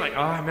be days like,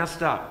 oh, I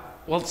messed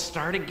up. Well,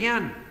 start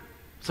again.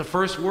 It's the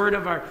first word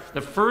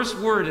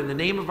in the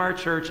name of our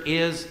church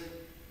is,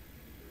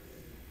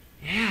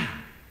 yeah.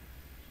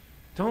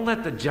 Don't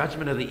let the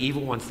judgment of the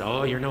evil one say,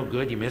 oh, you're no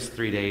good, you missed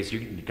 3 days,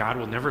 God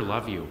will never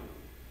love you.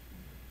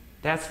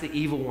 That's the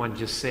evil one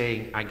just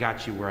saying, I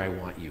got you where I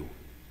want you.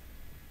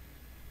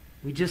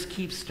 We just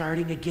keep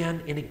starting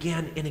again and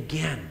again and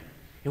again.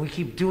 And we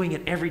keep doing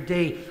it every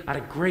day out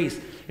of grace.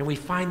 And we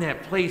find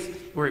that place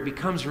where it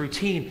becomes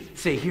routine.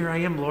 Say, here I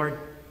am, Lord.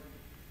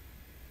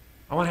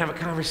 I want to have a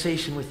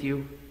conversation with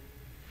you.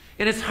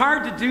 And it's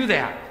hard to do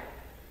that.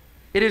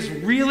 It is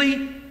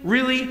really,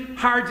 really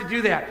hard to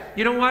do that.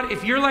 You know what?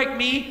 If you're like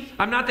me,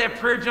 I'm not that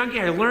prayer junkie.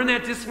 I learn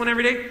that discipline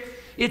every day.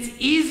 It's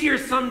easier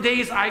some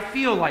days. I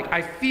feel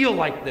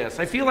like this.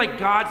 I feel like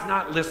God's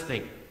not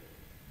listening.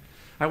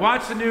 I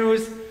watch the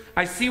news.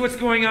 I see what's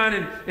going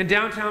on in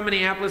downtown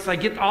Minneapolis. I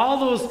get all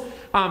those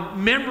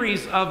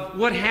memories of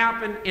what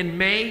happened in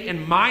May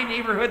in my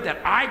neighborhood that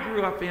I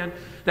grew up in,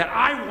 that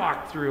I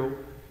walked through.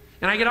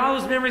 And I get all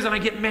those memories and I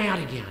get mad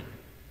again.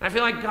 And I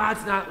feel like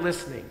God's not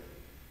listening.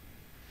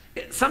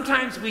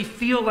 Sometimes we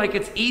feel like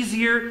it's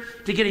easier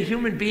to get a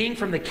human being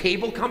from the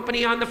cable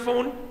company on the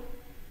phone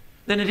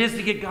than it is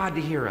to get God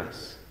to hear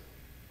us.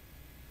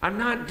 I'm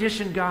not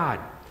dishing God.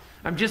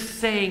 I'm just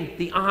saying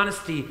the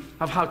honesty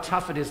of how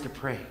tough it is to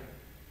pray.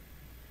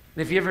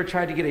 And if you ever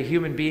tried to get a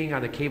human being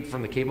on the cable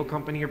from the cable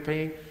company you're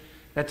paying,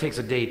 that takes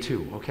a day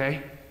too,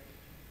 okay?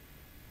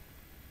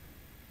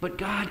 But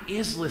God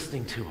is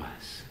listening to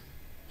us.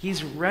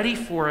 He's ready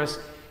for us.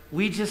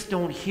 We just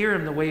don't hear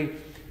him the way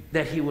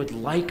that he would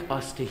like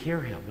us to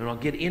hear him. And I'll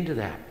get into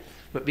that.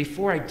 But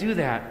before I do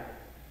that,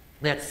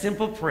 that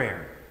simple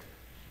prayer,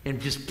 and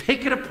just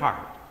pick it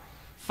apart.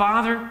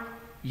 Father,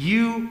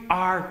 you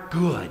are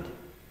good.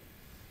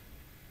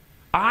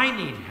 I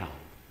need help.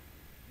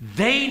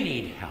 They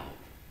need help.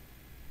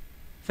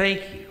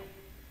 Thank you.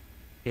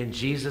 In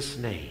Jesus'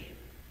 name,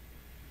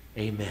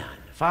 amen.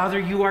 Father,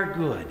 you are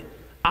good.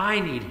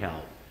 I need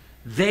help.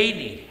 They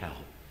need help.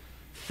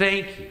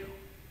 Thank you.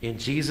 In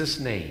Jesus'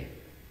 name,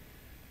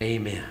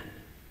 amen.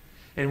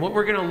 And what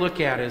we're going to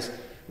look at is,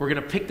 we're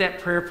going to pick that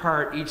prayer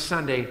apart each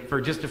Sunday for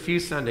just a few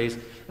Sundays.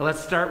 And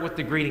let's start with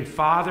the greeting.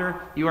 Father,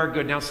 you are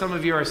good. Now, some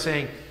of you are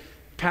saying,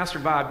 Pastor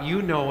Bob,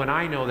 you know and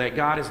I know that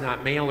God is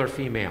not male or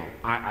female.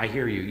 I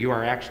hear you. You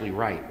are actually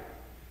right.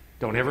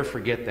 Don't ever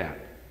forget that.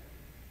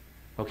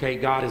 Okay,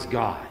 God is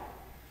God.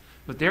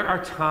 But there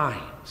are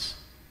times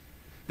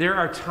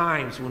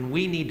when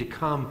we need to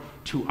come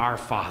to our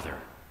Father.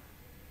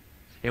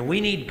 And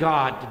we need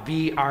God to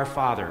be our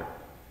Father.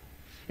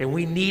 And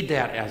we need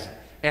that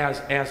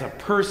as a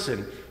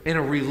person in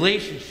a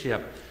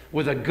relationship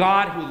with a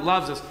God who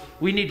loves us.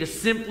 We need to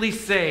simply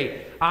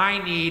say,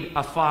 I need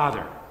a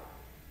father.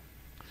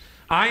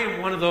 I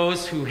am one of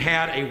those who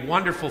had a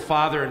wonderful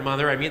father and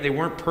mother. I mean, they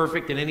weren't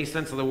perfect in any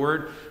sense of the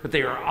word, but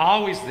they were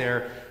always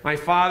there. My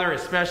father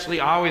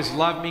especially always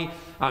loved me.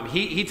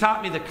 He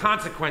taught me the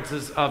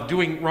consequences of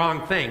doing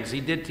wrong things.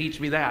 He did teach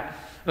me that.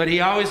 But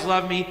he always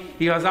loved me.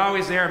 He was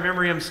always there. I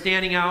remember him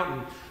standing out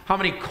and how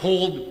many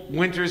cold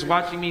winters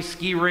watching me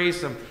ski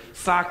race, some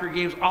soccer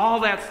games,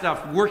 all that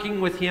stuff,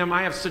 working with him.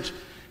 I have such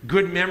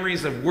good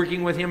memories of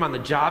working with him on the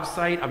job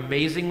site,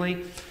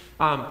 amazingly.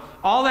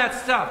 All that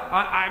stuff,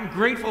 I'm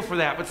grateful for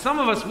that. But some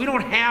of us, we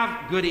don't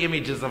have good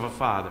images of a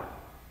father.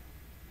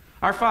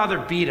 Our father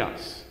beat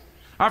us.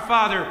 Our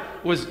father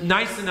was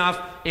nice enough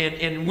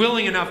and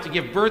willing enough to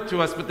give birth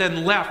to us, but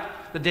then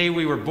left the day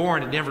we were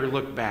born and never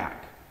looked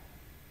back.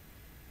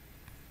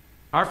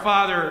 Our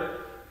father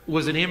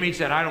was an image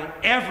that I don't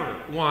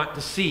ever want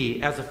to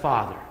see as a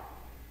father.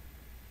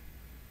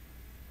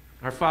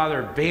 Our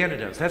father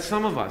abandoned us. That's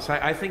some of us.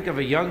 I think of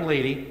a young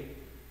lady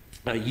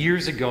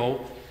years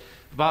ago,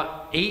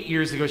 about 8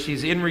 years ago.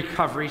 She's in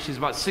recovery. She's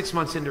about 6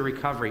 months into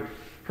recovery.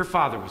 Her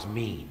father was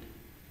mean.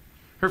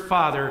 Her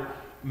father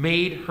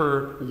made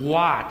her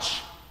watch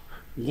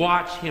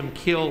him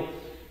kill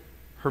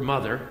her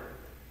mother,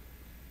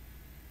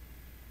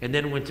 and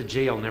then went to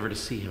jail never to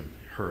see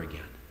her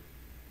again.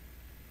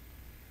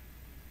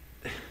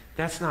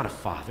 That's not a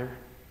father.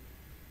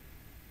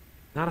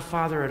 Not a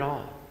father at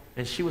all.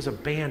 And she was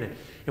abandoned.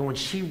 And when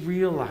she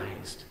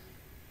realized,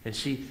 and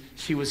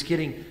she was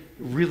getting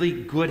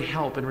really good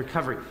help in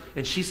recovery,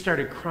 and she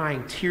started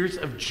crying tears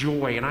of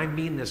joy, and I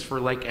mean this for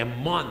like a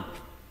month,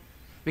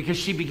 because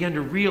she began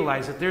to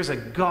realize that there's a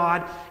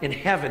God in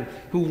heaven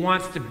who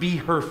wants to be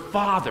her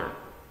father.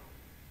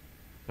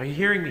 Are you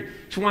hearing me?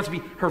 She wants to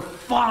be her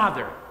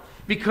father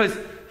because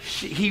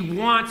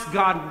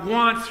God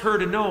wants her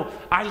to know,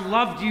 I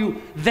loved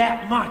you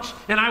that much,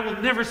 and I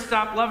will never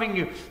stop loving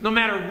you, no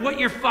matter what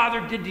your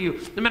father did to you,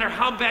 no matter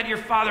how bad your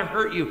father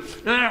hurt you,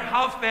 no matter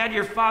how bad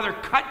your father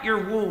cut your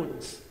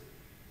wounds.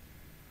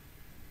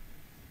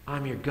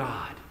 I'm your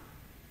God,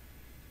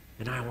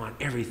 and I want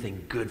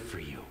everything good for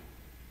you.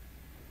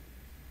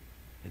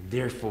 And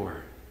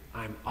therefore,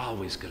 I'm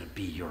always going to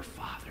be your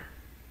father.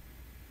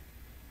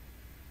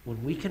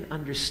 When we can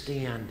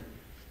understand,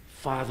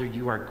 Father,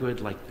 you are good,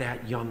 like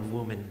that young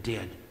woman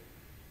did,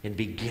 and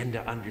begin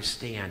to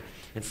understand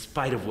in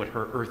spite of what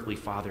her earthly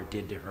father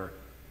did to her.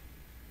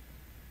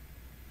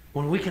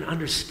 When we can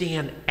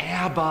understand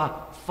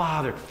Abba,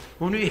 Father,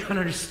 when we can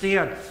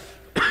understand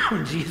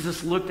when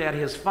Jesus looked at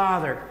his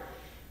father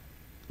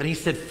and he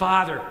said,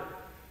 Father,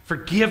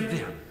 forgive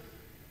them.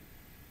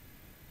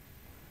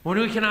 When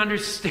we can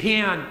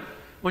understand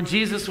when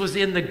Jesus was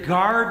in the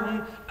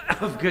Garden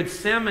of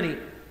Gethsemane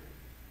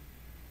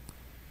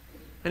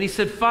and he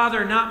said,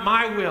 Father, not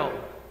my will,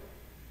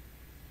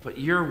 but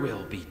your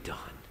will be done.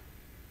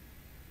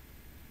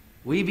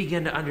 We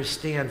begin to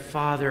understand,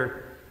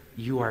 Father,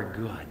 you are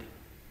good.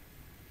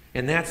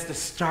 And that's the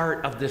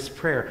start of this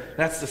prayer.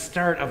 That's the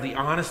start of the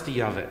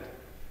honesty of it.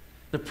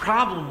 The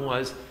problem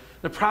was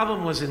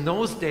in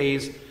those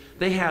days,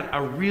 they had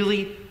a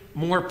really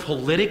more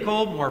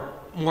political,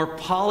 more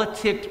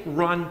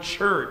politic-run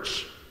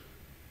church.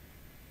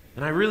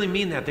 And I really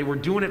mean that. They were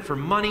doing it for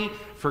money,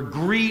 for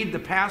greed. The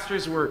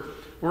pastors were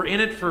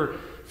in it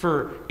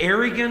for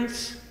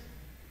arrogance.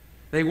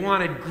 They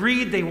wanted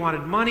greed, they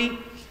wanted money.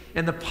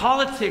 And the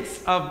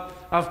politics of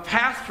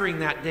pastoring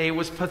that day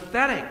was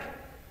pathetic.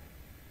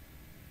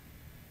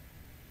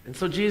 And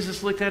so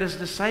Jesus looked at his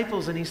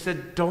disciples and he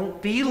said,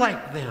 don't be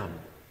like them.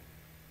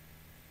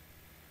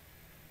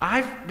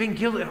 I've been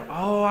guilty.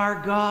 Oh,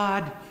 our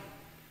God,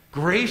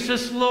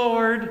 gracious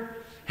Lord,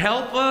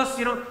 help us.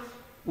 You know,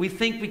 we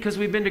think because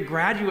we've been to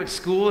graduate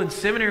school and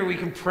seminary, we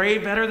can pray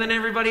better than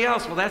everybody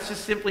else. Well, that's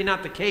just simply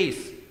not the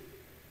case.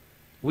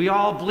 We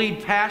all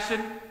bleed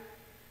passion,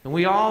 and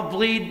we all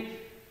bleed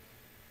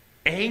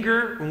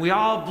anger, and we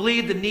all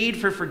bleed the need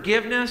for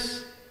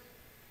forgiveness.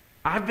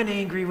 I've been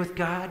angry with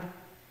God.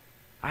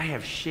 I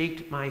have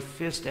shaked my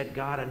fist at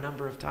God a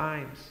number of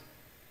times.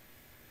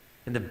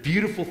 And the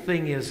beautiful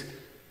thing is,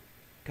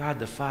 God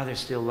the Father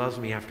still loves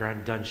me after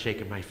I'm done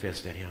shaking my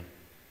fist at him.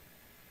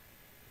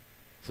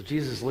 So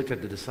Jesus looked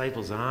at the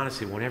disciples and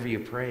honestly, whenever you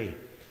pray,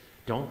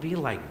 don't be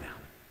like them.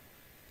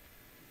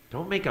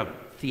 Don't make a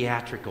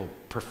theatrical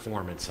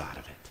performance out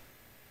of it.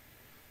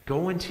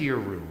 Go into your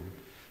room,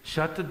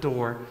 shut the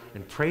door,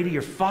 and pray to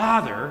your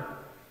Father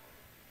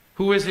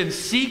who is in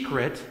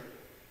secret,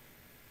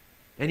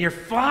 and your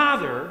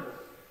Father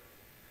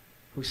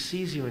who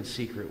sees you in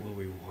secret will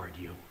reward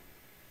you.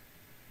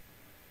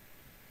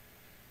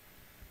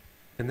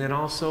 And then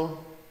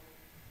also,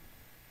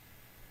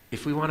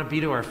 if we want to be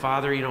to our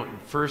Father, you know,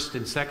 1st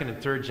and 2nd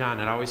and 3rd John,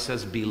 it always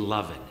says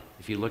beloved.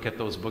 If you look at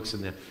those books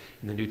in the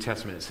New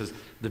Testament, it says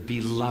the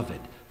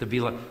beloved. The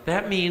beloved.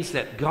 That means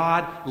that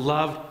God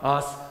loved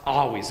us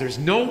always. There's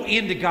no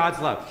end to God's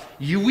love.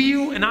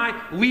 You and I,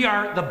 we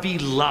are the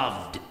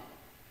beloved.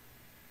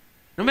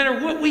 No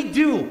matter what we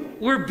do,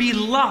 we're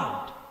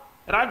beloved.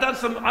 And I've done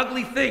some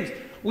ugly things.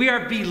 We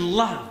are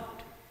beloved.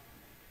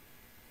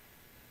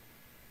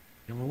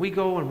 And when we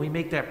go and we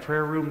make that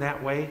prayer room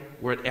that way,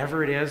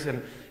 wherever it is,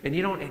 and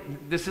you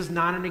don't, this is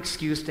not an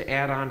excuse to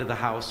add on to the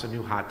house a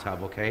new hot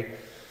tub, okay?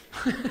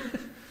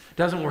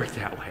 Doesn't work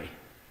that way.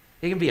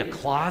 It can be a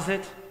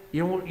closet.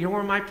 You know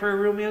where my prayer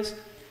room is?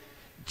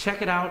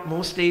 Check it out.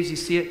 Most days you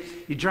see it.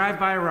 You drive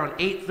by around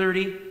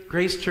 8:30,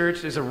 Grace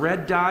Church. There's a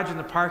red Dodge in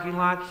the parking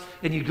lot,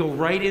 and you go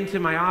right into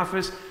my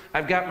office.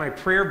 I've got my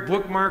prayer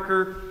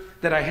bookmarker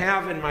that I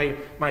have in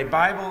my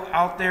Bible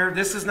out there.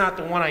 This is not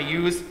the one I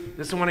use.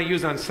 This is the one I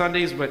use on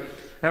Sundays, but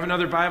I have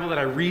another Bible that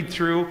I read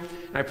through.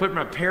 And I put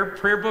my prayer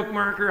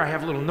bookmarker. I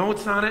have little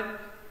notes on it.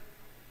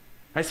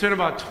 I spend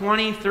about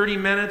 20, 30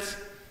 minutes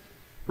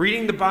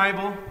reading the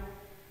Bible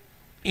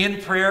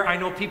in prayer. I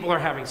know people are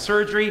having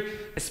surgery.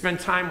 I spend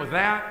time with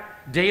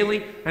that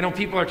daily. I know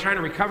people are trying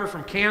to recover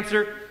from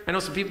cancer. I know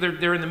some people,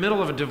 they're in the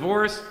middle of a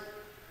divorce.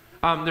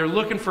 They're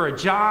looking for a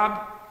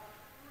job.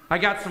 I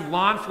got some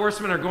law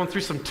enforcement are going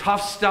through some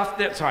tough stuff,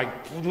 so I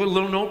put a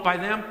little note by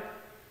them.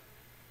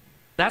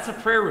 That's a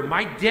prayer room.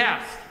 My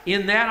desk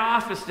in that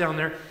office down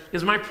there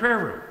is my prayer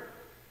room.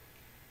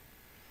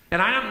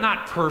 And I am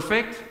not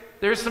perfect.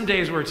 There's some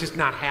days where it's just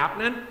not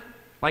happening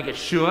like it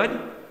should.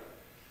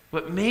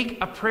 But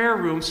make a prayer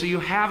room so you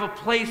have a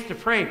place to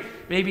pray.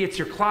 Maybe it's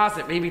your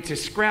closet. Maybe it's your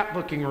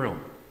scrapbooking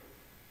room.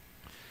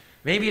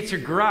 Maybe it's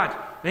your garage.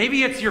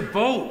 Maybe it's your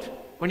boat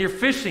when you're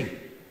fishing.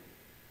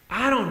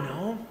 I don't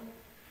know.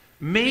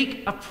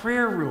 Make a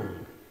prayer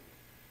room.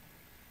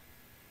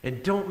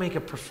 And don't make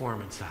a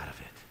performance out of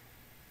it.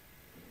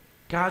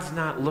 God's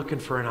not looking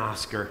for an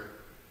Oscar.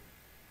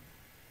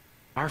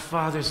 Our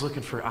Father's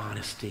looking for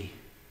honesty.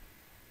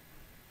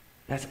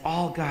 That's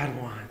all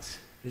God wants,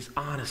 is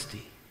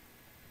honesty.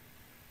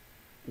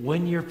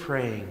 When you're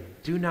praying,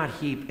 do not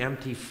heap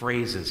empty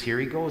phrases. Here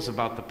he goes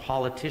about the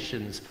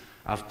politicians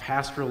of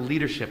pastoral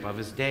leadership of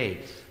his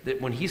day.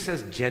 That when he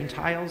says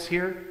Gentiles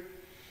here,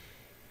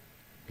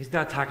 he's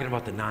not talking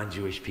about the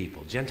non-Jewish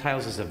people.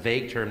 Gentiles is a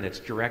vague term that's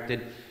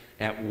directed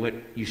at what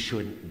you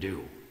shouldn't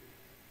do.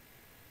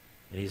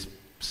 And he's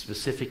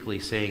specifically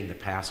saying the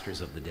pastors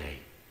of the day,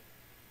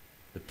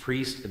 the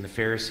priests and the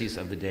Pharisees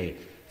of the day,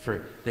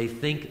 for they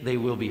think they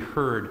will be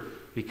heard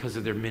because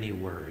of their many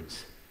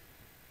words.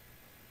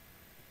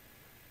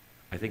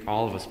 I think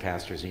all of us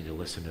pastors need to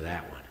listen to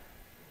that one.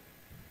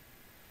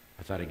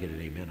 I thought I'd get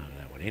an amen out of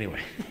that one. Anyway.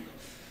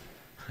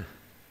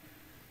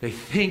 They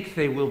think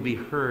they will be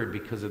heard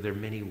because of their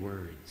many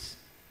words.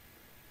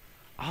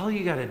 All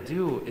you got to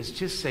do is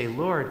just say,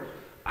 Lord,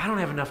 I don't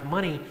have enough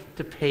money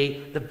to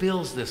pay the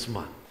bills this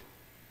month.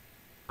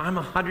 I'm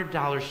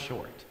 $100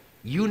 short.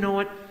 You know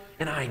it,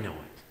 and I know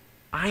it.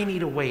 I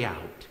need a way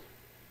out.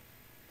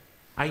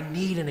 I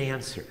need an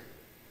answer.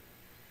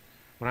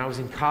 When I was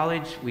in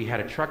college, we had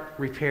a truck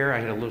repair. I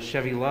had a little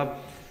Chevy Love,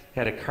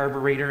 had a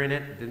carburetor in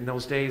it in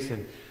those days,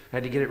 and I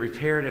had to get it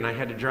repaired, and I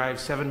had to drive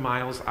 7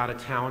 miles out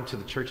of town to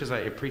the churches.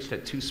 I preached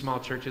at 2 small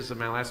churches in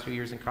my last 2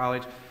 years in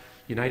college,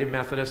 United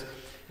Methodist,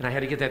 and I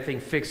had to get that thing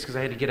fixed because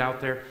I had to get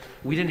out there.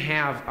 We didn't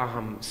have,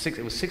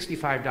 it was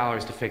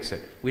 $65 to fix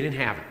it. We didn't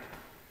have it.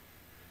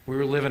 We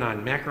were living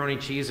on macaroni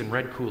cheese and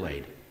red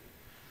Kool-Aid,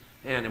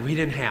 and we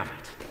didn't have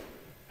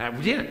it.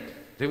 We didn't.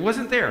 It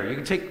wasn't there.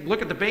 You can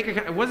look at the bank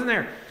account. It wasn't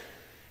there.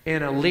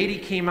 And a lady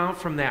came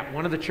out from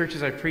one of the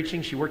churches I was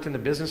preaching. She worked in the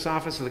business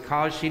office of the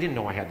college. She didn't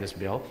know I had this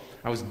bill.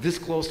 I was this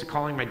close to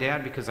calling my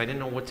dad because I didn't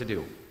know what to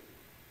do.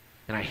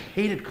 And I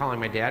hated calling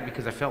my dad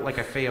because I felt like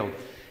I failed.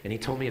 And he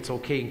told me it's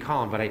okay, you can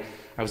call him. But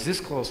I was this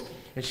close.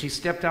 And she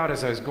stepped out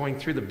as I was going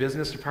through the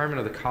business department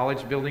of the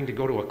college building to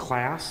go to a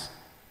class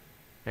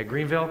at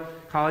Greenville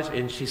College.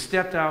 And she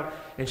stepped out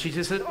and she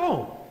just said,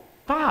 "Oh,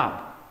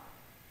 Bob."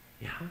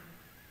 Yeah.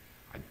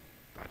 I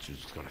thought she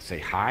was going to say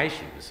hi.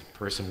 She was a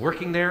person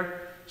working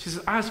there. She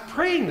says, "I was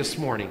praying this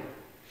morning."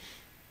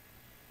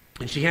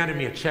 And she handed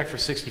me a check for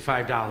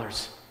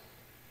 $65.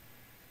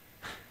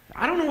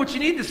 I don't know what you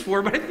need this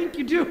for, but I think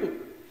you do.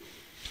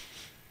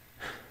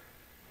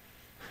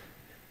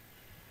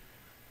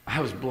 I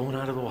was blown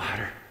out of the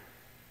water.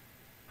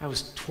 I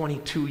was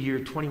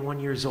 21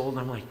 years old, and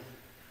I'm like,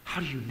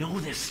 how do you know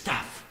this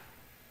stuff?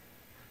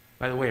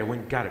 By the way, I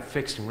went and got it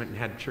fixed and went and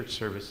had church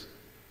service.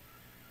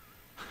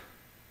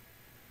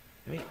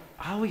 I mean,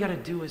 all we got to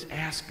do is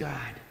ask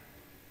God.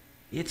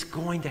 It's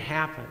going to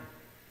happen.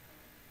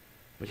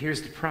 But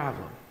here's the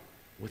problem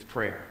with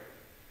prayer.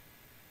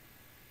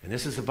 And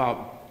this is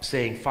about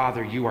saying,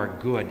 Father, you are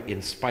good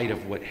in spite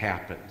of what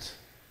happens.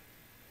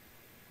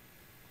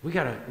 We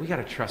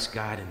gotta trust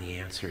God in the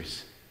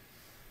answers.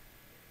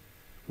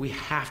 We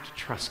have to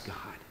trust God.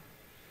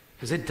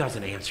 Because it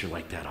doesn't answer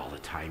like that all the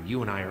time.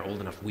 You and I are old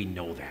enough, we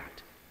know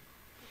that.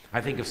 I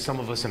think of some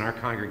of us in our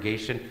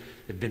congregation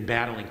have been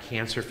battling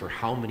cancer for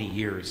how many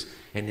years,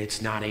 and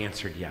it's not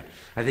answered yet.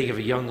 I think of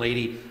a young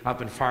lady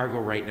up in Fargo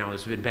right now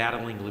who's been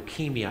battling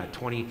leukemia at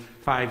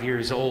 25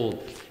 years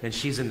old, and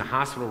she's in the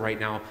hospital right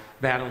now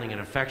battling an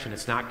infection.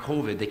 It's not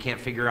COVID. They can't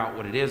figure out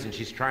what it is, and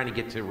she's trying to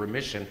get to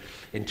remission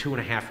in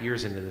 2.5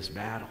 years into this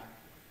battle.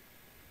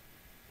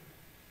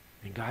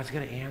 And God's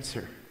going to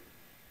answer.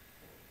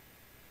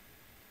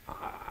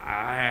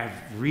 I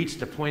have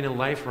reached a point in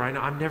life where I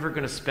know I'm never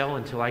going to spell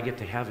until I get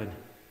to heaven.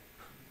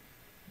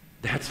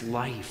 That's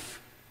life.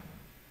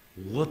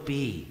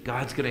 Whoopee.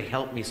 God's going to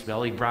help me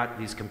spell. He brought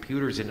these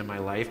computers into my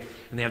life,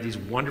 and they have these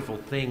wonderful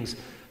things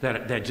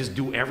that just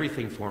do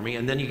everything for me.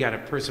 And then you got a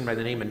person by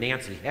the name of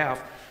Nancy Heff.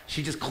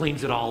 She just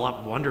cleans it all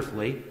up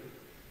wonderfully.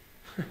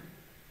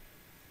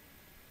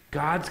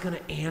 God's going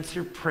to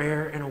answer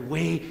prayer in a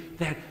way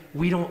that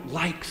we don't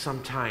like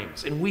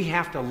sometimes. And we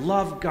have to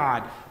love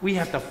God. We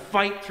have to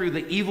fight through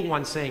the evil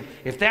one saying,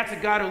 if that's a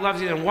God who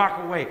loves you, then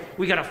walk away.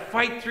 We got to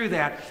fight through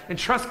that and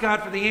trust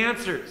God for the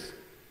answers.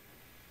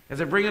 As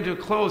I bring it to a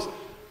close,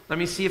 let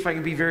me see if I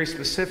can be very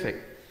specific.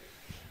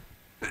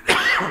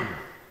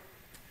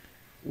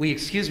 We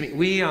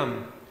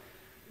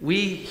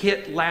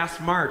hit last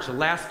March, the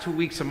last 2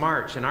 weeks of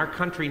March, and our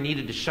country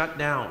needed to shut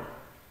down.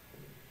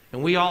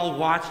 And we all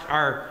watched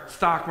our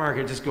stock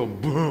market just go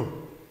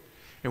boom.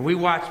 And we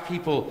watched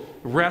people,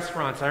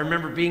 restaurants. I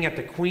remember being at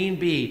the Queen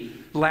Bee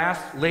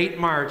late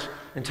March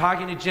and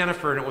talking to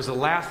Jennifer, and it was the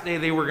last day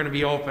they were going to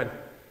be open.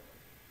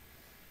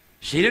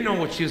 She didn't know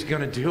what she was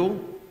going to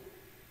do.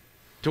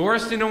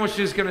 Doris didn't know what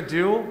she was going to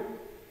do.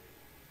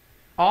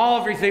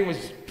 Everything was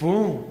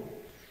boom.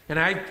 And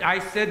I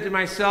said to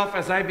myself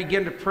as I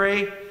began to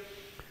pray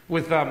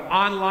with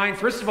online,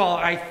 first of all,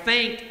 I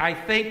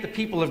thank the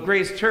people of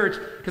Grace Church,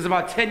 because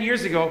about 10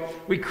 years ago,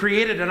 we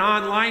created an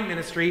online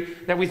ministry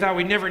that we thought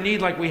we'd never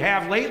need like we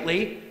have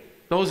lately.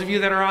 Those of you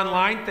that are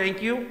online,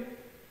 thank you.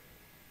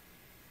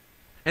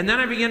 And then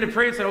I began to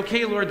pray and said,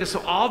 okay, Lord, this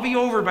will all be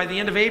over by the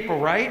end of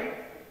April, right?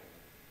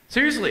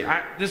 Seriously,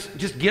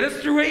 just get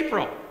us through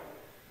April.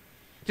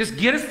 Just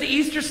get us to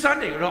Easter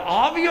Sunday. It'll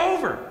all be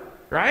over,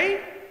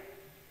 right?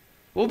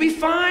 We'll be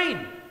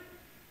fine.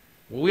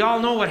 Well, we all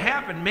know what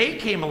happened. May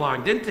came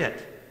along, didn't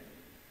it?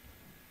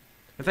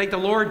 I thank the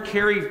Lord.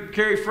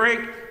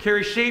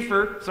 Carrie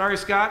Schaefer, sorry,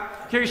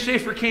 Scott. Carrie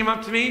Schaefer came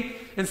up to me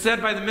and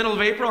said by the middle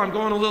of April, I'm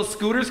going to Little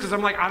Scooters because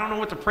I'm like, I don't know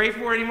what to pray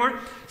for anymore.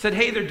 Said,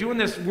 hey, they're doing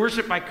this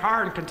worship by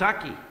car in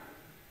Kentucky.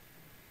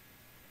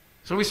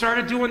 So we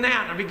started doing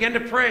that, and I began to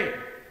pray.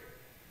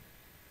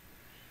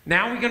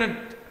 Now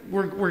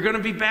we're gonna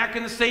be back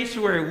in the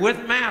sanctuary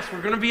with Mass.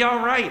 We're going to be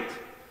all right.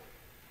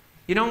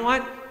 You know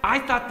what? I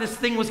thought this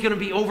thing was going to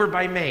be over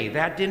by May.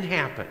 That didn't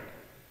happen.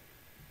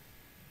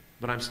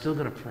 But I'm still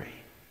going to pray.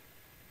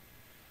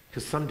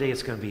 Because someday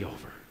it's going to be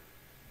over.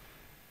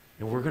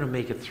 And we're going to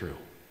make it through.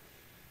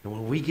 And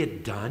when we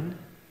get done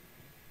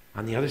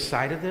on the other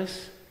side of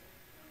this,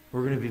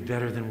 we're going to be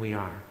better than we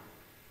are.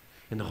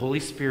 And the Holy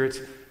Spirit's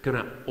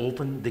going to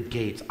open the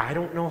gates. I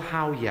don't know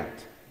how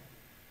yet.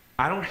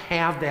 I don't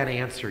have that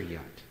answer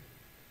yet.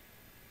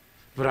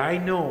 But I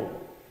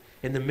know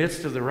in the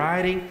midst of the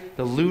rioting,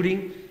 the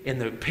looting, and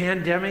the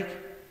pandemic,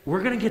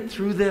 we're going to get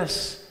through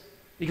this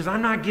because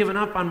I'm not giving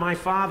up on my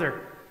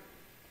Father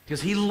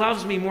because He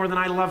loves me more than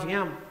I love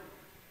Him.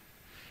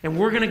 And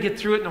we're going to get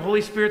through it, and the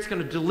Holy Spirit's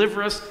going to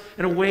deliver us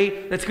in a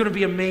way that's going to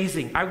be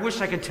amazing. I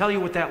wish I could tell you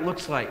what that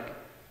looks like.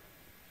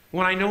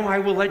 When I know, I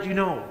will let you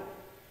know.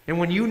 And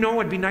when you know,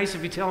 it'd be nice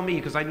if you tell me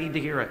because I need to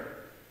hear it.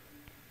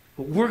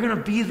 But we're going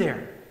to be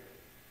there.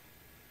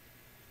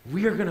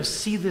 We are going to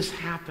see this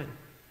happen.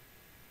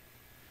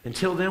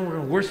 Until then, we're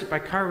going to worship by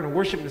car. We're going to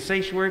worship in the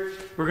sanctuary.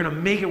 We're going to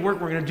make it work.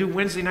 We're going to do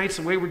Wednesday nights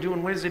the way we're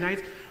doing Wednesday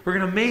nights. We're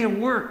going to make it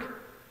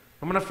work.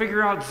 I'm going to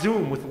figure out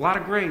Zoom with a lot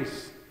of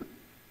grace.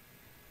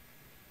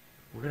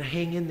 We're going to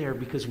hang in there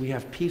because we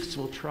have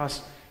peaceful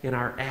trust in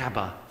our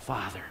Abba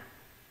Father.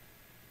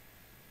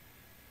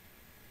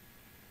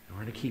 And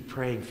we're going to keep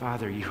praying,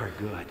 Father, you are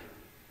good.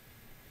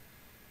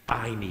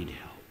 I need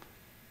help.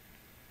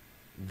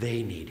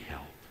 They need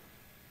help.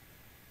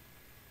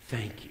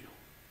 Thank you.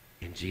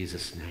 In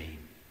Jesus' name.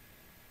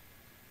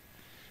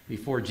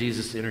 Before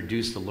Jesus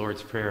introduced the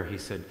Lord's Prayer, He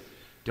said,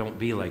 don't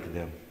be like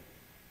them.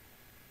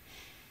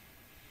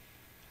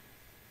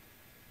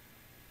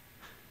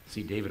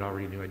 See, David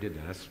already knew I did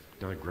that. That's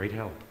done a great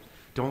help.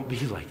 Don't be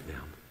like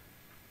them.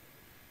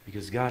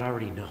 Because God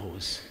already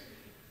knows.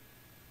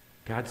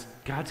 God's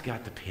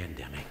got the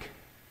pandemic.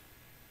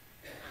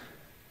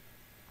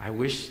 I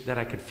wish that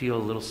I could feel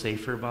a little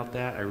safer about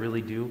that. I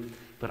really do.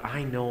 But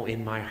I know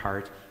in my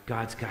heart,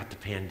 God's got the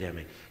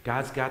pandemic.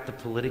 God's got the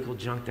political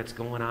junk that's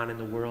going on in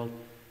the world.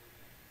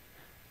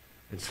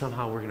 And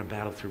somehow we're going to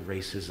battle through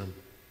racism.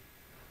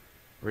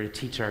 We're going to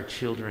teach our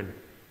children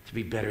to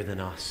be better than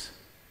us.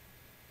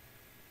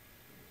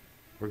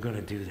 We're going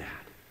to do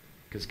that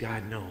because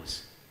God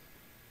knows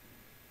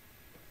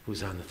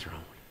who's on the throne.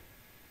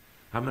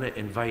 I'm going to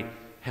invite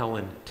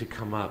Helen to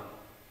come up.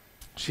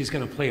 She's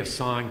going to play a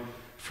song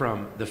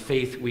from The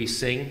Faith We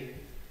Sing.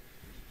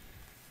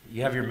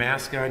 You have your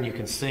mask on, you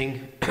can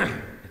sing.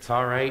 It's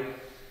all right.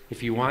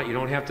 If you want, you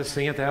don't have to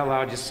sing it that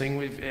loud. Just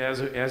sing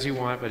as you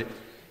want. But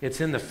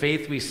it's in the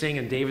faith we sing,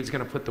 and David's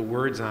going to put the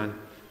words on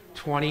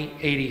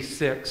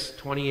 2086.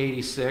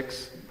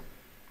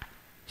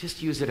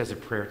 Just use it as a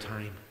prayer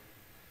time.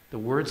 The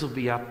words will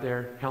be up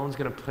there. Helen's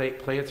going to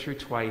play it through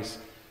twice.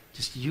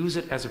 Just use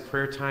it as a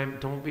prayer time.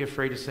 Don't be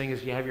afraid to sing.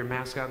 If you have your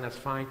mask on, that's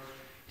fine.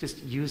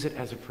 Just use it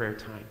as a prayer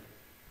time.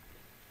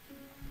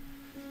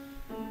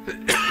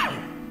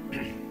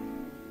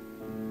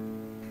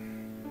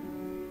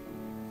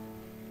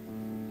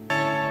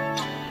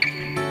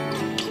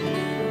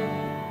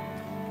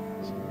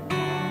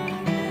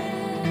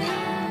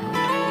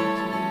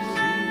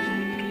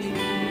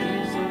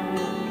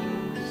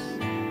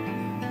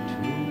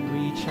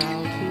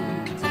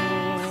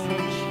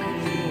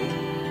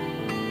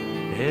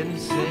 And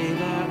say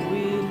that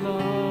we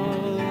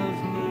love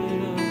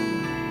Him.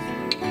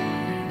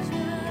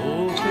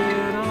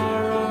 Open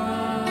our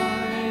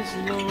eyes,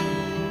 Lord.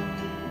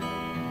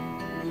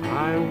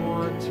 I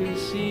want to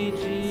see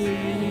Jesus.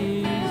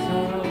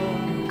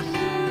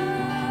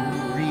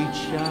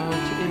 Reach out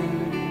and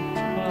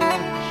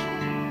touch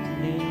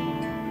Him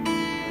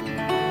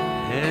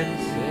and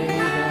say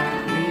that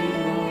we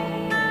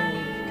love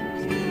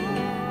Him.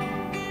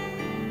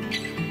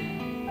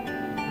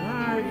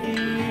 Our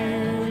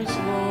ears,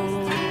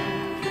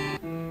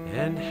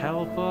 and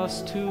help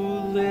us to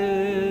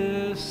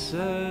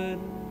listen.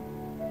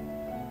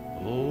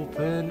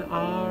 Open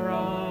our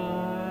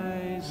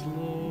eyes,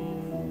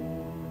 Lord.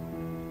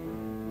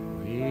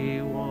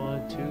 We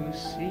want to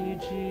see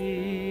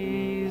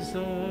Jesus.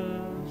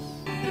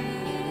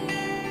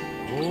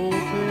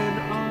 Open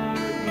our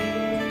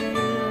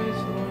ears,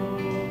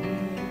 Lord,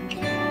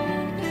 and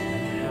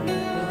help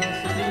us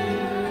to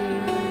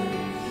listen.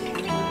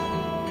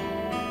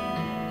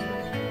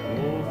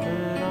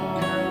 Open our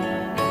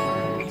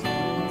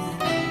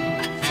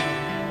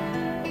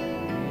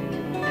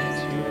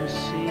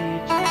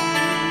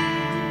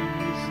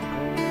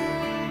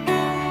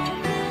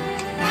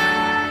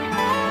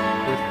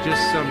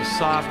just some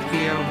soft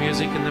piano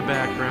music in the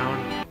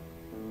background.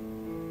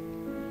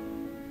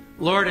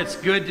 Lord, it's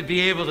good to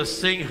be able to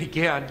sing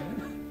again.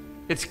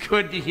 It's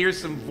good to hear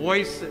some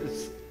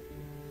voices.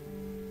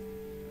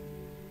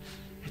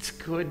 It's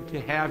good to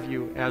have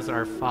you as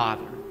our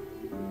Father.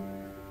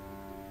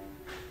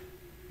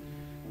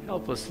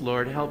 Help us,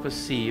 Lord. Help us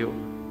see you.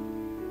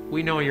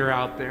 We know you're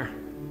out there.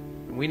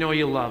 We know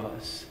you love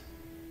us.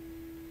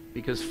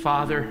 Because,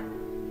 Father,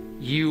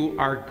 you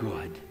are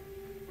good.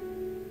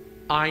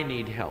 I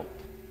need help.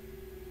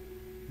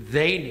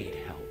 They need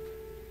help.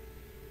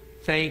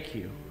 Thank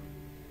you.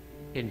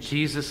 In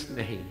Jesus'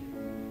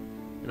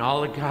 name. And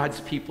all of God's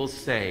people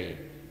say,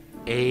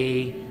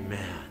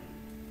 amen.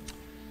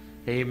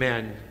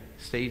 Amen.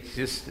 Stay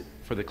just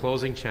for the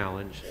closing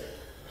challenge.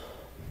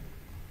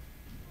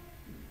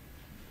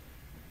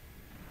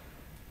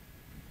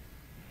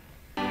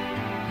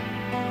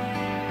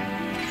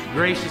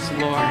 Gracious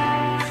Lord,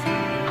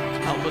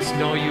 help us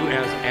know you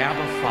as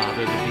Abba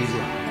Father, the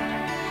beloved.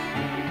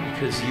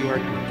 Because you are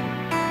good.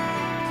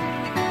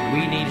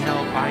 We need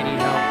help. I need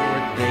help, Lord.